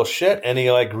shovel shit and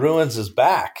he like ruins his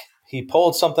back. He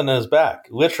pulled something in his back,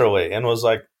 literally, and was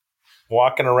like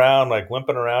walking around, like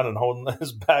limping around and holding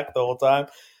his back the whole time.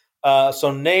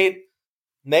 So Nate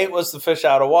was the fish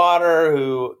out of water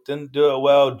who didn't do it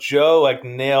well. Joe like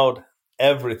nailed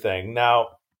everything. Now,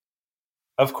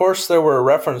 of course, there were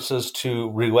references to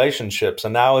relationships,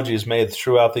 analogies made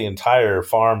throughout the entire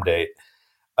farm date.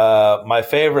 My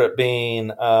favorite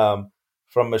being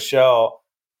from Michelle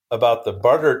about the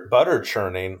butter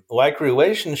churning. Like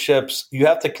relationships, you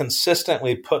have to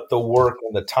consistently put the work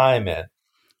and the time in.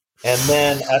 And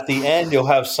then at the end, you'll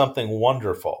have something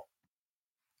wonderful.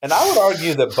 And I would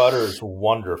argue that butter is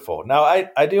wonderful. Now,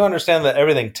 I do understand that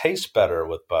everything tastes better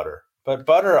with butter, but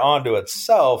butter onto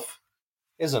itself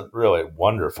isn't really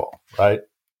wonderful, right?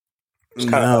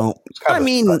 I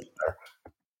mean,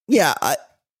 yeah,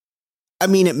 I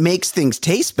mean, it makes things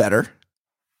taste better.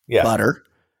 Yeah, butter,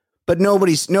 but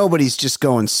nobody's just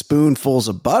going spoonfuls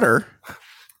of butter.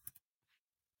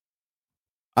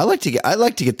 I like to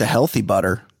get the healthy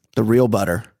butter, the real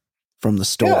butter from the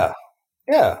store.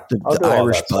 Yeah, the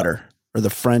Irish butter or the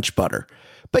French butter.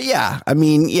 But yeah, I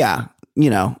mean, yeah,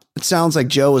 it sounds like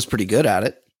Joe was pretty good at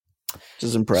it. Which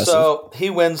is impressive. So he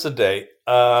wins the date.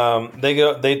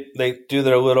 They do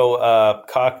their little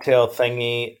cocktail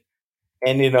thingy,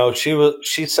 and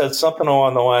she said something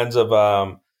along the lines of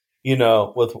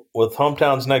with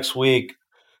hometowns next week,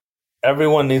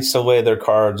 everyone needs to lay their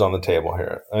cards on the table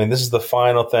here. I mean, this is the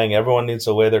final thing. Everyone needs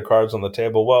to lay their cards on the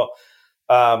table. Well,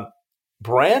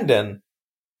 Brandon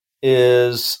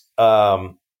was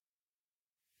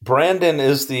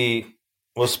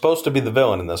supposed to be the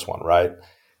villain in this one, right?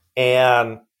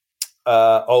 And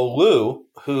Olu,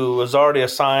 who was already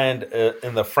assigned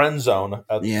in the friend zone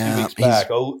a few weeks back,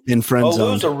 in friend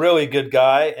zone. Olu's a really good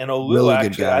guy, and Olu really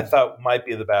actually I thought might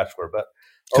be the bachelor, but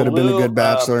could have been a good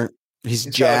bachelor. He's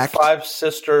jacked. Got 5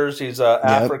 sisters. He's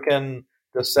African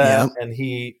descent, and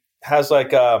he has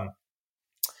like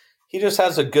he just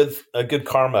has a good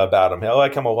karma about him. I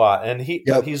like him a lot, and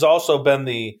he's also been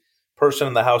the person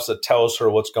in the house that tells her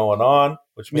what's going on,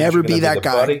 which means never be that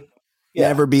guy. Buddy. Yeah.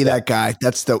 Never be that guy.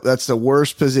 That's the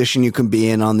worst position you can be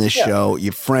in on this show.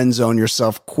 You friend zone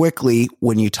yourself quickly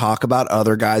when you talk about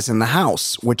other guys in the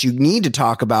house. What you need to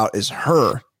talk about is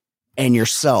her and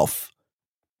yourself.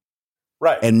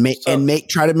 Right. And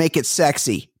try to make it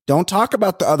sexy. Don't talk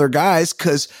about the other guys,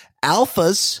 because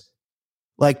alphas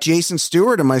like Jason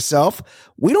Stewart and myself,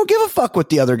 we don't give a fuck what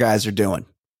the other guys are doing.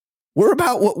 We're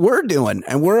about what we're doing,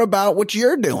 and we're about what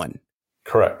you're doing.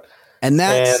 Correct. And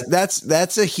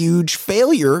that's a huge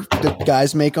failure that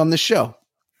guys make on the show.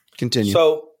 Continue.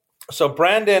 So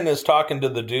Brandon is talking to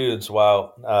the dudes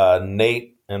while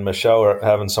Nate and Michelle are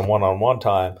having some one-on-one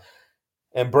time.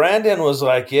 And Brandon was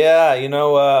like, yeah,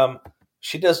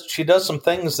 she does some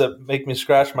things that make me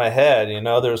scratch my head.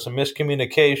 There was some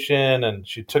miscommunication and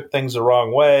she took things the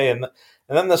wrong way. And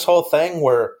then this whole thing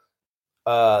where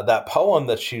that poem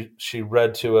that she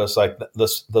read to us, like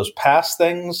those past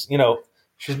things,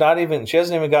 she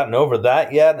hasn't even gotten over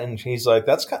that yet. And he's like,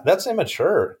 that's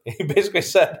immature. He basically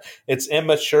said it's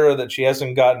immature that she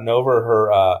hasn't gotten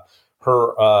over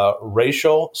her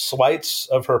racial slights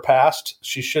of her past.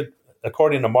 She should,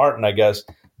 according to Martin, I guess,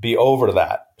 be over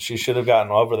that. She should have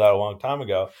gotten over that a long time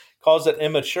ago. Calls it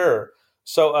immature.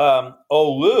 So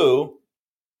Olu,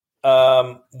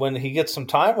 when he gets some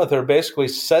time with her, basically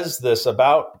says this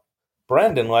about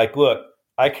Brendan, like, look,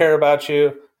 I care about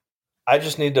you. I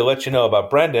just need to let you know about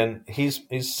Brendan. He's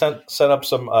set up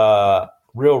some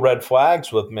real red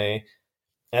flags with me.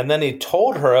 And then he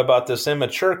told her about this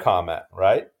immature comment,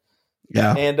 right?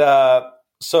 Yeah. And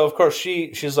so, of course,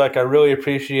 she's like, I really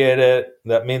appreciate it.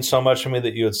 That means so much to me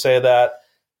that you would say that,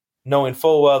 knowing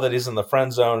full well that he's in the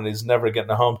friend zone and he's never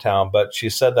getting a hometown. But she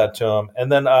said that to him.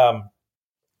 And then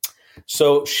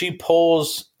so she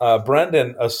pulls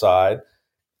Brendan aside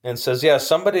and says, yeah,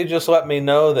 somebody just let me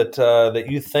know that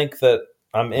you think that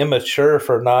I'm immature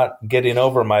for not getting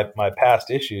over my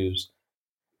past issues.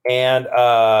 And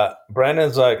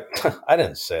Brandon's like, I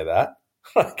didn't say that.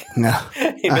 No.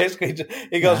 He basically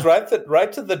goes right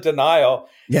to the denial.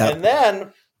 Yeah.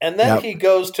 And then he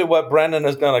goes to what Brendan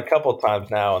has done a couple times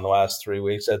now in the last 3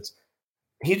 weeks.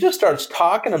 He just starts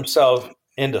talking himself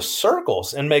into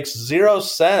circles and makes zero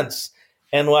sense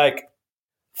and like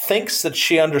thinks that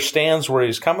she understands where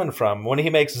he's coming from when he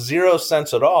makes zero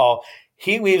sense at all.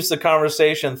 He leaves the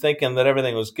conversation thinking that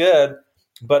everything was good,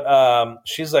 but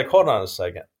she's like, hold on a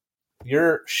second.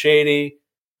 You're shady.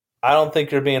 I don't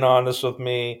think you're being honest with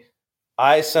me.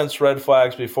 I sense red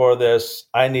flags before this.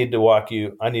 I need to walk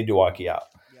you out.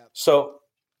 Yep.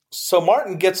 So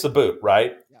Martin gets the boot,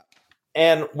 right? Yep.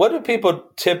 And what do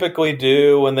people typically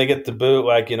do when they get the boot?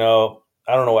 Like, I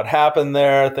don't know what happened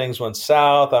there. Things went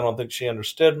south. I don't think she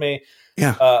understood me.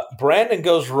 Yeah. Brandon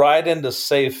goes right into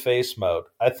save face mode.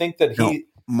 I think that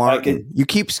Martin. You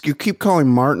keep calling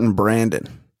Martin Brandon.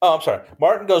 Oh, I'm sorry.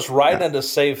 Martin goes right into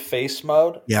save face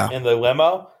mode in the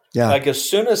limo. Yeah. Like as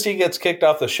soon as he gets kicked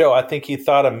off the show, I think he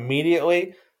thought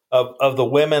immediately of the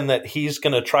women that he's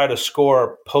going to try to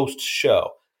score post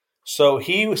show. So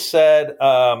he said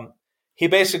he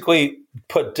basically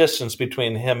put distance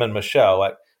between him and Michelle.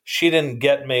 Like, she didn't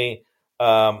get me.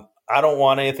 I don't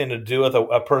want anything to do with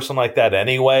a person like that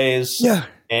anyways. Yeah.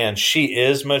 And she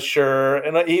is mature.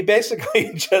 And he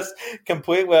basically just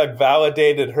completely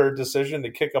validated her decision to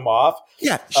kick him off.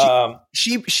 Yeah.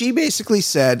 She basically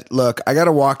said, look, I got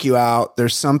to walk you out.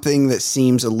 There's something that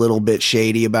seems a little bit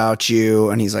shady about you.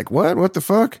 And he's like, what the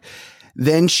fuck?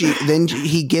 Then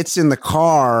he gets in the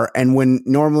car, and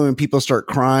normally when people start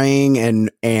crying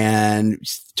and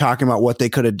talking about what they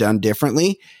could have done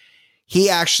differently, he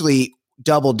actually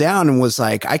doubled down and was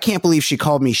like, I can't believe she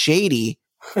called me shady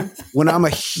when I'm a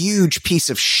huge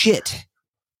piece of shit.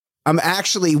 I'm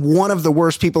actually one of the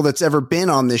worst people that's ever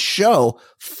been on this show.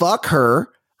 Fuck her.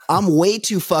 I'm way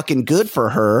too fucking good for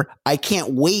her. I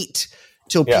can't wait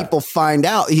till people find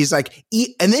out. He's like,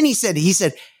 and then he said,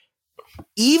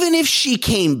 even if she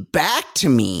came back to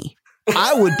me,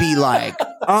 I would be like,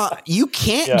 you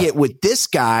can't get with this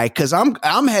guy, because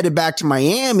I'm headed back to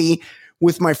Miami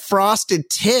with my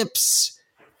frosted tips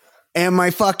and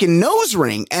my fucking nose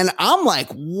ring. And I'm like,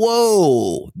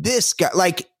 whoa, this guy,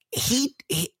 like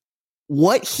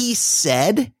what he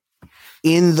said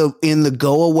in the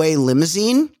go away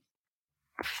limousine,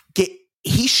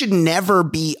 he should never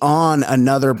be on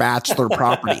another Bachelor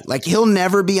property. Like, he'll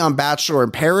never be on Bachelor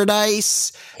in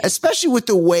Paradise, especially with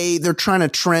the way they're trying to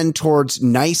trend towards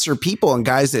nicer people and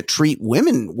guys that treat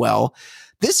women well.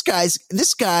 This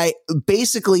guy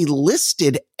basically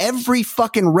listed every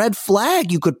fucking red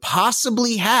flag you could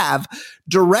possibly have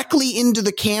directly into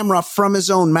the camera from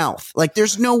his own mouth. Like,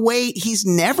 there's no way he's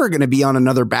never going to be on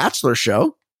another Bachelor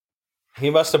show. He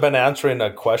must have been answering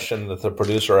a question that the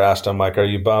producer asked him, like, are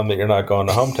you bummed that you're not going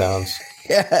to Hometowns?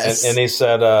 Yes. And he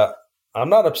said, I'm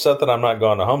not upset that I'm not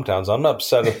going to Hometowns. I'm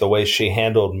upset at the way she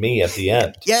handled me at the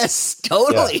end. Yes,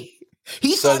 totally. Yeah.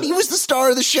 He thought he was the star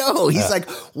of the show. He's like,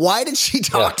 why did she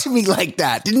talk to me like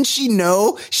that? Didn't she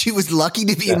know she was lucky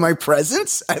to be in my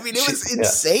presence? I mean, it was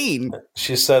insane.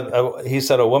 He said,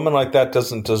 a woman like that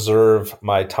doesn't deserve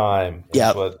my time.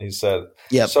 Yeah. What he said.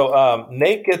 Yeah. So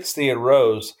Nate gets the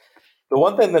rose. The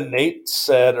one thing that Nate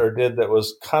said or did that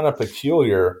was kind of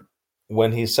peculiar,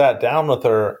 when he sat down with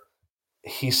her,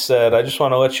 he said, I just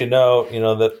want to let you know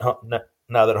that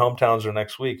now that Hometowns are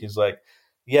next week, he's like,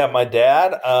 yeah, my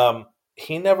dad,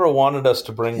 he never wanted us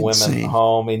to bring women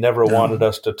home. He never wanted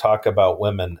us to talk about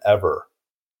women ever.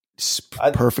 It's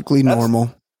perfectly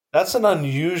normal. That's an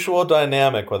unusual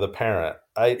dynamic with a parent.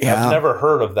 I've never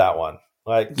heard of that one.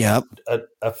 Like,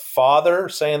 a father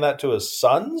saying that to his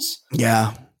sons?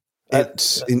 Yeah.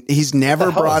 He's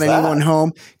never brought anyone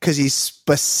home because he's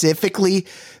specifically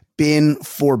been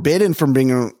forbidden from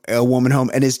bringing a woman home.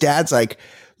 And his dad's like,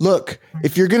 look,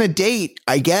 if you're going to date,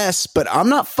 I guess, but I'm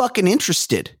not fucking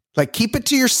interested. Like, keep it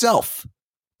to yourself.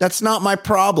 That's not my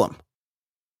problem.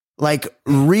 Like,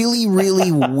 really,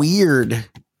 really weird.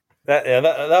 That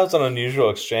was an unusual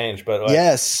exchange, but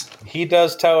yes, he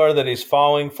does tell her that he's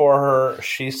falling for her.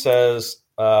 She says,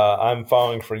 I'm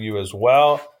falling for you as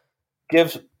well.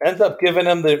 Ends up giving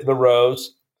him the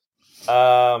rose.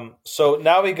 So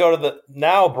now we go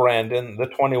to Brandon, the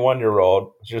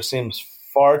 21-year-old, just seems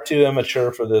far too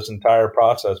immature for this entire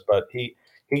process, but he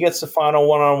gets the final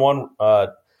one-on-one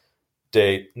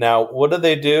date. Now, what do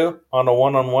they do on a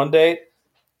one-on-one date?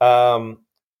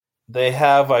 They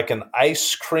have like an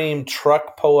ice cream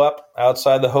truck pull up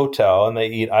outside the hotel, and they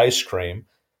eat ice cream.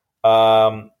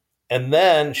 And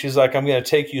then she's like, I'm going to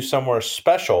take you somewhere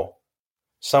special,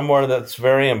 somewhere that's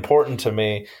very important to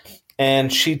me.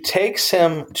 And she takes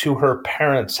him to her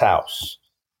parents' house.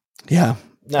 Yeah.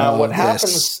 Now, what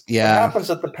happens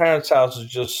at the parents' house is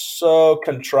just so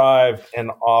contrived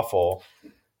and awful.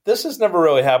 This has never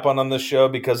really happened on the show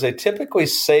because they typically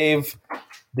save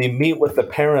the meet with the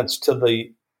parents to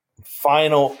the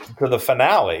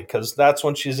finale, because that's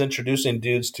when she's introducing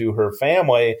dudes to her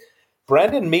family.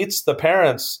 Brendan meets the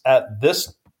parents at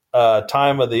this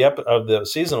time of the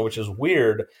season, which is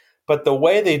weird. but the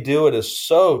way they do it is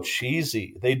so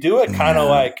cheesy. They do it kind of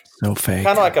like so fake,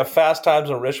 kind of like a Fast Times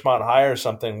at Richmond High or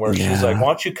something, where she's like, "Why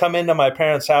don't you come into my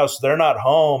parents' house? They're not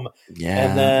home,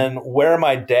 and then wear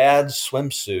my dad's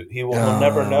swimsuit. He'll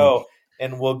never know,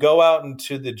 and we'll go out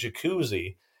into the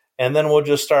jacuzzi, and then we'll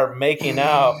just start making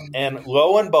out, and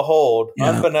lo and behold,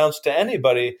 unbeknownst to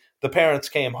anybody, the parents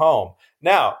came home.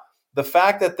 Now, the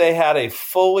fact that they had a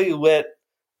fully lit,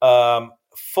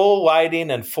 full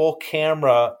lighting and full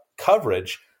camera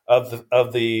coverage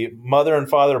of the mother and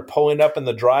father pulling up in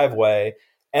the driveway,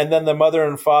 and then the mother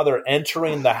and father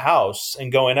entering the house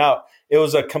and going out, it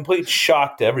was a complete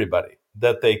shock to everybody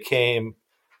that they came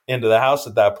into the house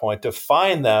at that point to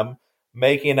find them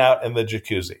making out in the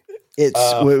jacuzzi. It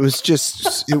was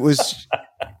just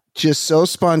so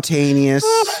spontaneous.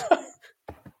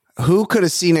 Who could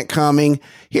have seen it coming?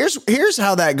 Here's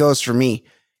how that goes for me.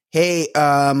 Hey,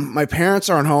 my parents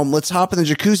aren't home. Let's hop in the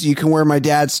jacuzzi. You can wear my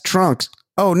dad's trunks.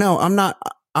 Oh no, I'm not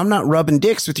rubbing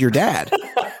dicks with your dad.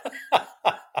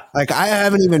 Like, I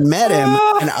haven't even met him,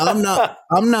 and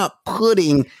I'm not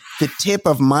putting the tip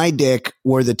of my dick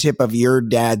where the tip of your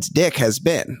dad's dick has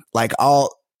been. Like,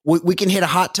 we can hit a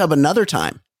hot tub another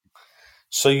time.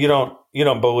 So you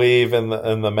don't believe in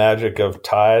the magic of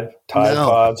Tide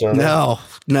Pods, or no,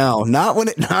 not when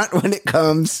it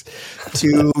comes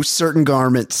to certain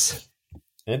garments.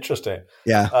 Interesting.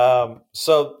 Yeah.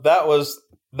 So that was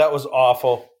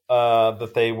awful.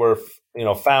 That they were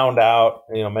found out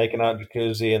making out in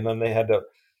jacuzzi, and then they had to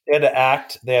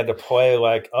act. They had to play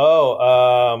like,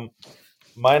 my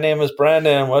name is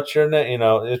Brandon. What's your name?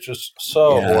 It's just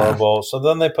so horrible. So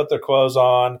then they put their clothes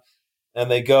on. And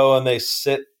they go and they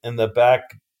sit in the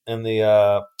back in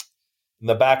the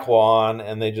back lawn,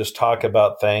 and they just talk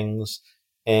about things.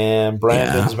 And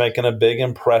Brandon's making a big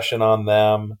impression on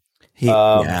them. He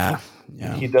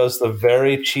does the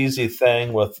very cheesy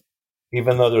thing with,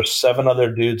 even though there's 7 other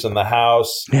dudes in the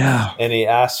house, and he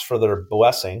asks for their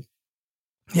blessing.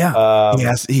 Yeah.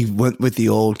 Yes, he went with the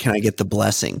old, "Can I get the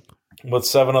blessing?" With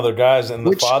 7 other guys, and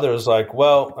the father is like,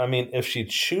 "Well, I mean, if she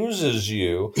chooses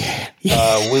you,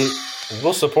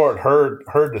 we'll support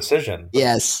her decision."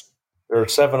 Yes, there are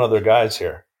 7 other guys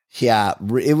here. Yeah,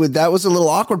 that was a little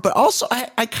awkward, but also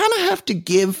I kind of have to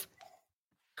give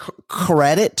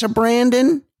credit to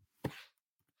Brandon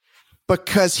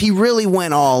because he really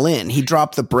went all in. He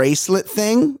dropped the bracelet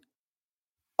thing.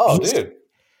 Oh, dude,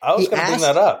 I was going to bring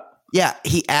that up. Yeah,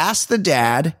 he asked the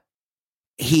dad.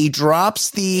 He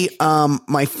drops the,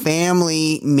 my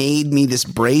family made me this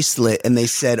bracelet and they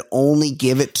said, only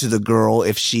give it to the girl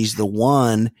if she's the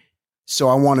one. So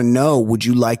I want to know, would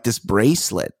you like this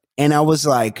bracelet? And I was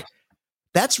like,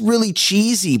 that's really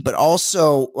cheesy, but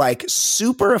also like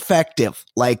super effective.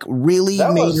 Like really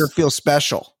made her feel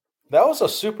special. That was a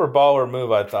super baller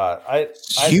move, I thought.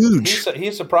 Huge.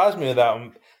 He surprised me with that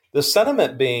one. The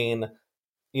sentiment being,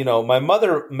 my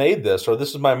mother made this, or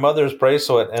this is my mother's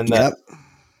bracelet, and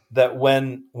that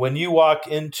when you walk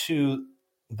into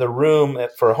the room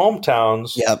for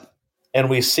hometowns, and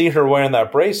we see her wearing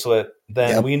that bracelet,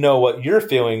 then we know what your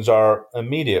feelings are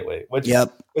immediately. Which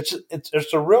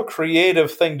it's a real creative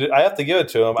thing. I have to give it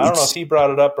to him. I don't know if he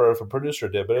brought it up or if a producer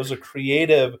did, but it was a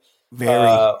creative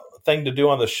thing to do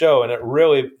on the show, and it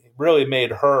really, really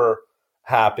made her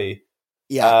happy.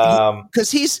 Yeah, because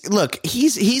he's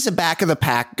a back of the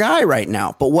pack guy right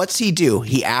now. But what's he do?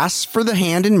 He asks for the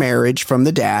hand in marriage from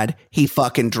the dad. He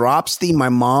fucking drops my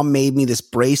mom made me this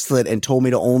bracelet and told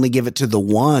me to only give it to the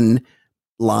one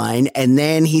line. And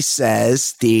then he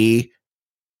says hey,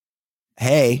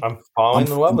 I'm falling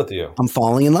in love with you. I'm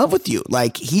falling in love with you.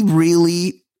 Like he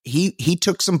really, he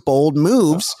took some bold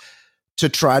moves to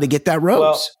try to get that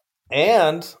rose.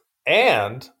 Well,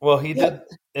 he did.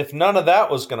 If none of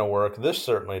that was going to work, this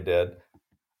certainly did.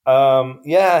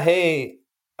 Hey,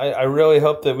 I really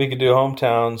hope that we could do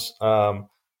hometowns.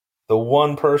 The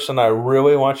one person I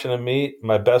really want you to meet,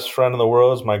 my best friend in the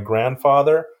world, is my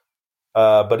grandfather,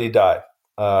 but he died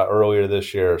earlier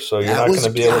this year. So you're not going to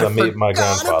be able to meet my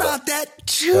grandfather. I forgot about that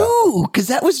too, because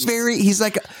that was he's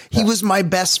like, he was my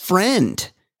best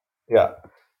friend. Yeah.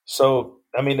 So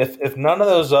I mean, if none of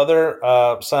those other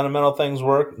sentimental things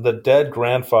work, the dead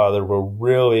grandfather will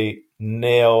really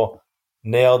nail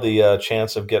the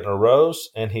chance of getting a rose,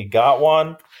 and he got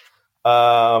one.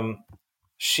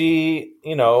 She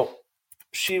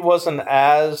wasn't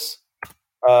as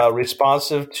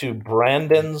responsive to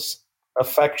Brandon's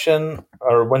affection,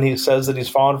 or when he says that he's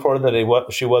fallen for her,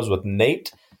 that she was with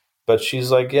Nate, but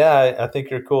she's like, yeah, I think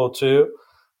you're cool too.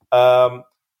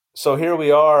 So here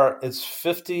we are. It's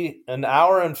an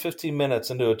hour and 50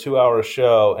 minutes into a 2-hour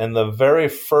show, and the very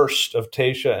first of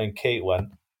Tasha and Caitlin.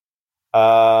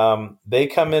 They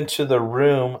come into the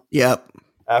room. Yep.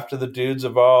 After the dudes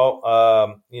have all,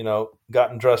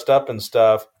 gotten dressed up and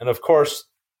stuff. And of course,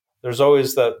 there's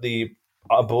always the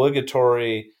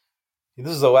obligatory,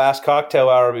 this is the last cocktail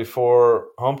hour before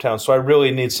hometown. So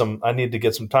I need to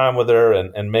get some time with her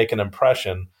and make an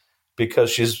impression,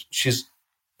 because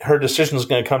her decision is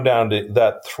going to come down to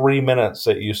that 3 minutes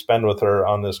that you spend with her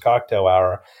on this cocktail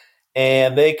hour.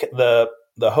 And the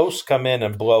hosts come in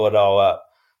and blow it all up.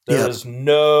 There is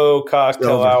no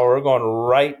cocktail hour. We're going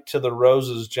right to the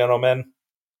roses, gentlemen.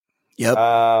 Yep.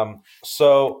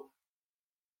 So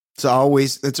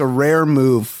it's a rare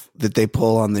move that they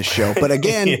pull on this show. But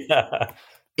again,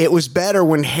 it was better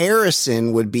when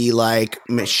Harrison would be like,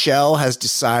 Michelle has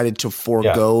decided to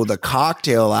forego the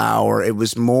cocktail hour. It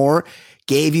was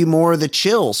gave you more of the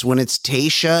chills. When it's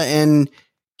Tayshia and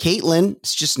Caitlin,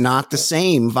 it's just not the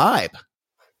same vibe.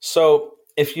 So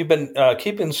if you've been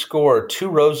keeping score, 2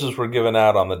 roses were given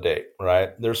out on the date, right?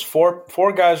 There's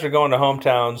four guys are going to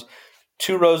hometowns.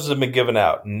 2 roses have been given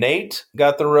out. Nate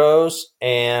got the rose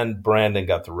and Brandon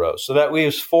got the rose. So that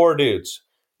leaves 4 dudes.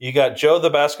 You got Joe,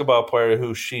 the basketball player,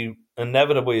 who she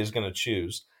inevitably is going to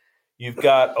choose. You've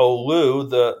got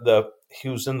Olu,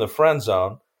 who's in the friend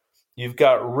zone. You've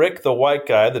got Rick, the white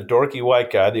guy, the dorky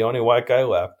white guy, the only white guy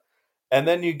left. And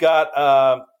then you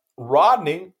got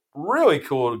Rodney, really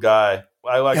cool guy.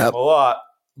 I like him a lot,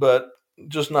 but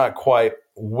just not quite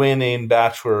winning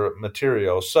bachelor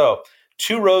material. So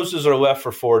 2 roses are left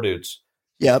for 4 dudes.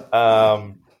 Yep.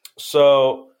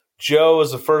 So Joe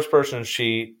is the first person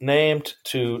she named,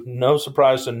 to no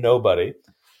surprise to nobody.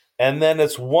 And then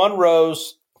it's 1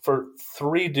 rose for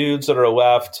 3 dudes that are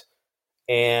left.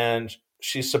 And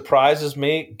she surprises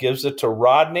me, gives it to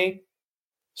Rodney.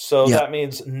 So that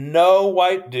means no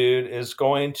white dude is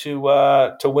going to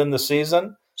win the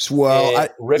season. Well,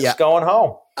 Rick's going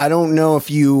home. I don't know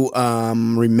if you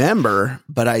remember,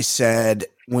 but I said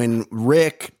when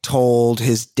Rick told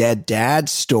his dead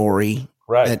dad's story,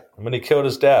 right? When he killed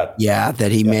his dad,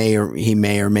 that he may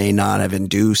or may not have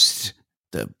induced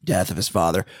the death of his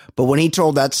father. But when he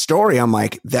told that story, I'm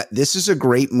like, this is a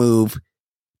great move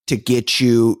to get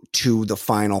you to the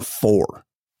final 4.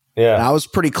 Yeah, and I was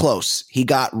pretty close. He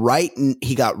got right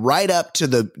up to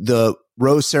the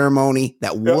rose ceremony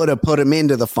that would have put him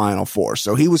into the final 4.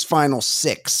 So he was final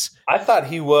 6. I thought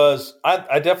he was.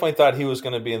 I definitely thought he was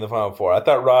going to be in the final 4. I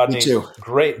thought Rodney,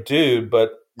 great dude,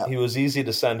 but he was easy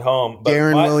to send home. But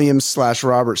Darren Williams /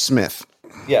 Robert Smith.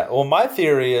 Yeah. Well, my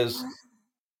theory is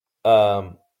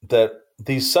that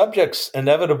these subjects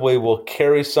inevitably will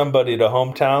carry somebody to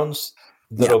hometowns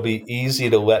that'll be easy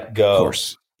to let go. Of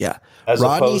course. Yeah. As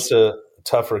opposed to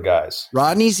tougher guys.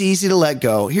 Rodney's easy to let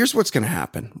go. Here's what's going to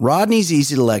happen. Rodney's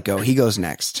easy to let go. He goes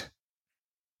next.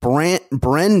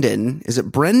 Brendan, is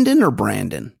it Brendan or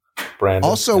Brandon? Brandon.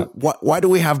 Also, why do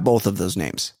we have both of those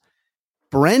names?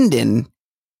 Brendan,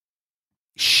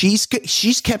 she's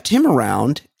kept him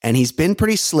around, and he's been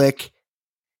pretty slick.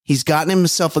 He's gotten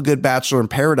himself a good Bachelor in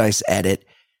Paradise edit.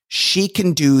 She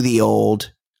can do the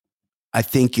old, I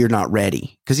think you're not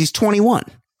ready, because he's 21.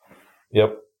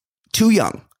 Yep. Too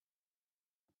young.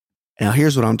 Now,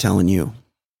 here's what I'm telling you.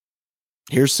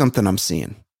 Here's something I'm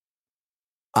seeing.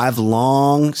 I've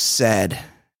long said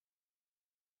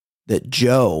that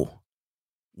Joe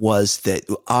was the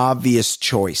obvious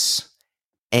choice,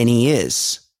 and he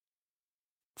is,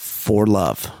 for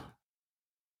love.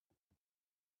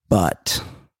 But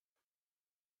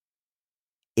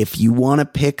if you want to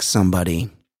pick somebody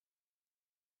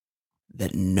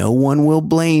that no one will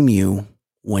blame you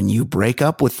when you break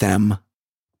up with them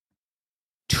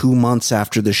 2 months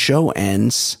after the show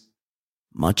ends,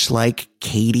 much like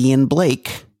Katie and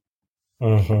Blake,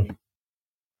 then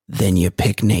you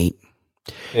pick Nate.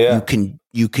 Yeah.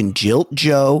 You can jilt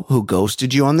Joe, who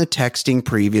ghosted you on the texting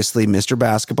previously. Mr.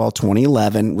 Basketball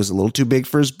 2011 was a little too big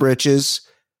for his britches,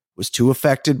 was too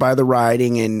affected by the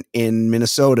rioting in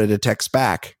Minnesota to text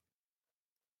back.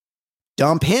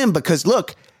 Dump him, because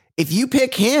look, if you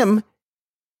pick him,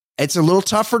 it's a little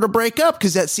tougher to break up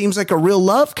because that seems like a real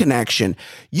love connection.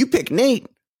 You pick Nate,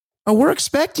 we're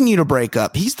expecting you to break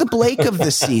up. He's the Blake of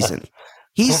this season.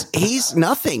 He's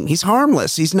nothing. He's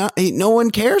harmless. No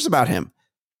one cares about him.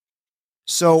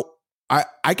 So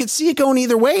I could see it going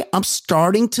either way. I'm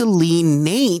starting to lean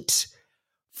Nate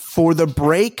for the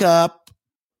breakup,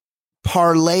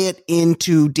 parlay it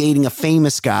into dating a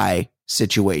famous guy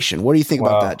situation. What do you think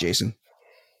about that, Jason?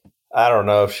 I don't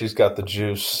know if she's got the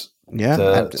juice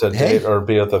to date or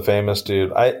be with a famous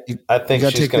dude. I think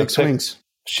she's going to pick.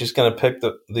 She's going to pick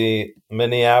the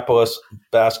Minneapolis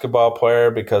basketball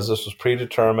player because this was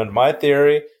predetermined. My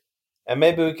theory, and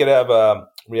maybe we could have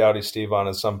Reality Steve on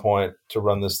at some point to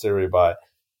run this theory by.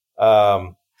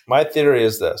 My theory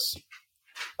is this.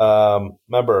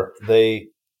 Remember, they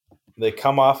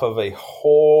come off of a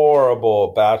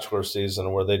horrible Bachelor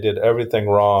season where they did everything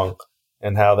wrong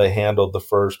and how they handled the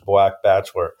first Black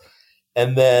Bachelor.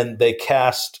 And then they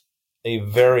cast a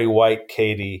very white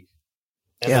Katie.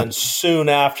 And then soon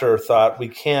after thought, we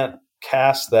can't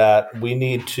cast that. We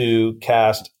need to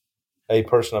cast a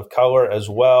person of color as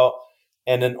well.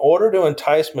 And in order to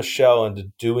entice Michelle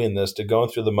into doing this, to going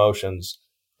through the motions,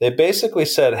 they basically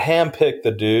said, handpick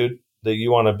the dude that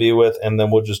you want to be with, and then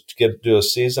we'll just do a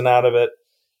season out of it.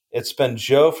 It's been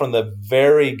Joe from the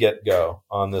very get-go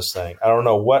on this thing. I don't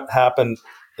know what happened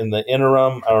in the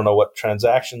interim. I don't know what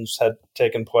transactions had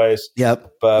taken place.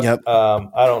 But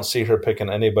I don't see her picking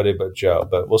anybody but Joe.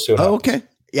 But we'll see what happens. Okay.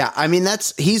 Yeah, I mean,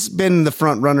 he's been the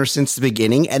front runner since the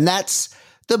beginning, and that's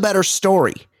the better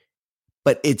story.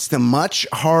 But it's the much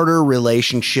harder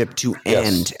relationship to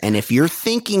end. And if you're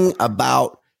thinking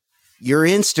about your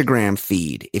Instagram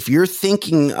feed, if you're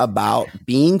thinking about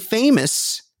being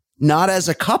famous, not as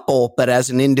a couple, but as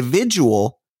an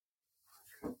individual,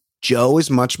 Joe is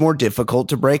much more difficult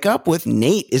to break up with.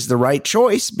 Nate is the right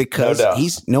choice because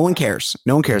no one cares.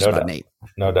 No one cares about Nate.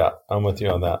 No doubt. I'm with you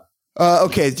on that.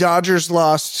 Okay. Dodgers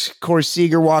lost. Corey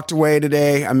Seager walked away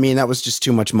today. I mean, that was just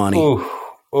too much money.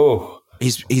 Ooh.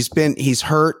 He's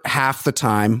hurt half the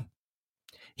time.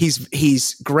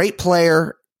 He's great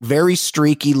player, very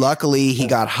streaky. Luckily, he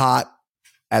got hot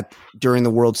during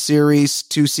the World Series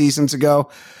 2 seasons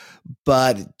ago,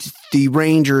 but the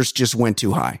Rangers just went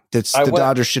too high. The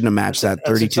Dodgers shouldn't have matched that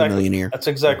 $32 million a year. That's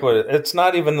exactly what it's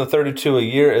not even the 32 a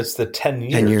year. It's the 10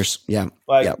 years. 10 years. Yeah.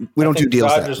 We don't do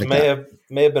deals. Dodgers may have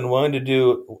been willing to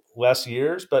do less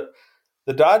years, but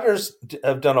the Dodgers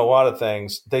have done a lot of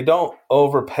things. They don't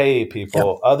overpay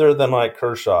people other than like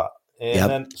Kershaw.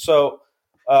 And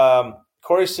then,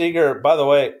 Corey Seager, by the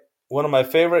way, one of my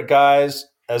favorite guys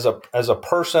as a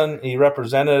person. He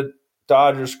represented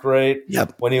Dodgers great.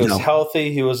 When he was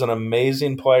healthy, he was an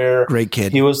amazing player. Great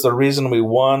kid. He was the reason we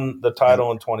won the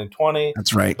title in 2020.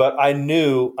 That's right. But I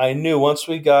knew once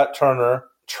we got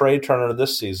Trey Turner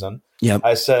this season,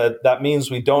 I said that means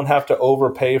we don't have to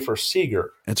overpay for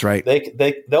Seager. That's right.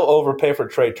 They'll overpay for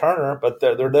Trey Turner, but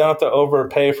they don't have to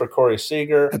overpay for Corey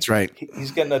Seager. That's right.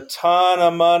 He's getting a ton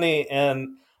of money, and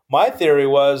my theory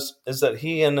is that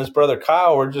he and his brother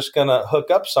Kyle were just going to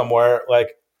hook up somewhere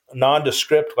like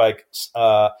nondescript, like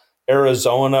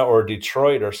Arizona or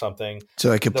Detroit or something, so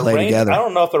they could play together. I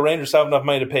don't know if the Rangers have enough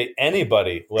money to pay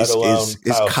anybody, let alone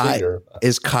Kyle Seager.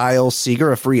 Is Kyle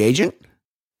Seager a free agent?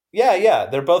 Yeah,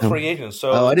 they're both free agents.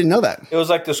 So I didn't know that. It was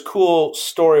like this cool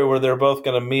story where they're both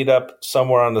going to meet up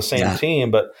somewhere on the same team,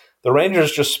 but the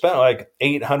Rangers just spent like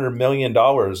 $800 million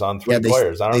on three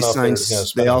players. I don't know if they're going to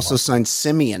spend. They also signed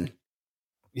Simeon.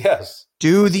 Yes.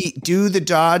 Do the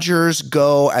Dodgers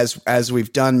go as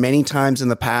we've done many times in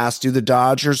the past? Do the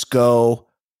Dodgers go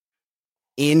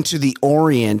into the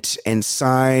Orient and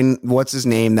sign what's his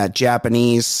name, that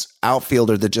Japanese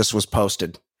outfielder that just was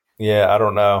posted? Yeah, I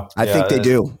don't know. I think they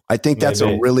do. I think that's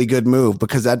a really good move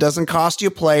because that doesn't cost you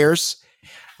players.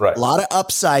 Right. A lot of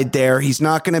upside there. He's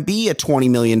not going to be a $20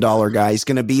 million guy. He's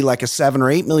going to be like a $7 or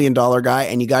 $8 million guy.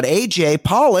 And you got AJ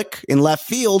Pollock in left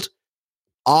field,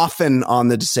 often on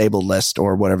the disabled list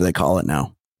or whatever they call it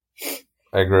now.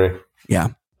 I agree. Yeah.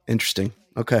 Interesting.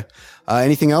 Okay.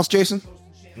 Anything else, Jason?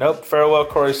 Nope. Farewell,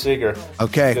 Corey Seager.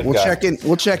 Okay.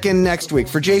 We'll check in next week.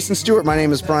 For Jason Stewart, my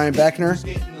name is Brian Beckner.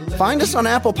 Find us on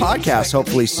Apple Podcasts,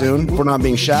 hopefully soon, if we're not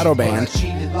being shadow banned.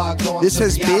 This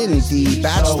has been the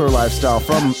Bachelor Lifestyle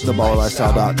from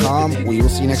theballerlifestyle.com. We will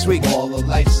see you next week. Baller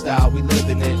lifestyle, we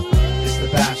living it. It's the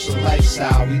Bachelor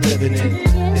Lifestyle, we living it.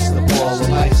 It's the baller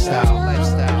lifestyle.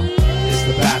 It's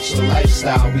the Bachelor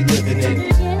Lifestyle, we living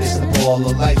it. It's the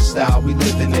baller lifestyle, we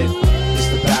living it. It's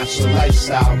the Bachelor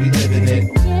Lifestyle, we living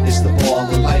it. It's the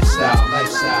baller lifestyle.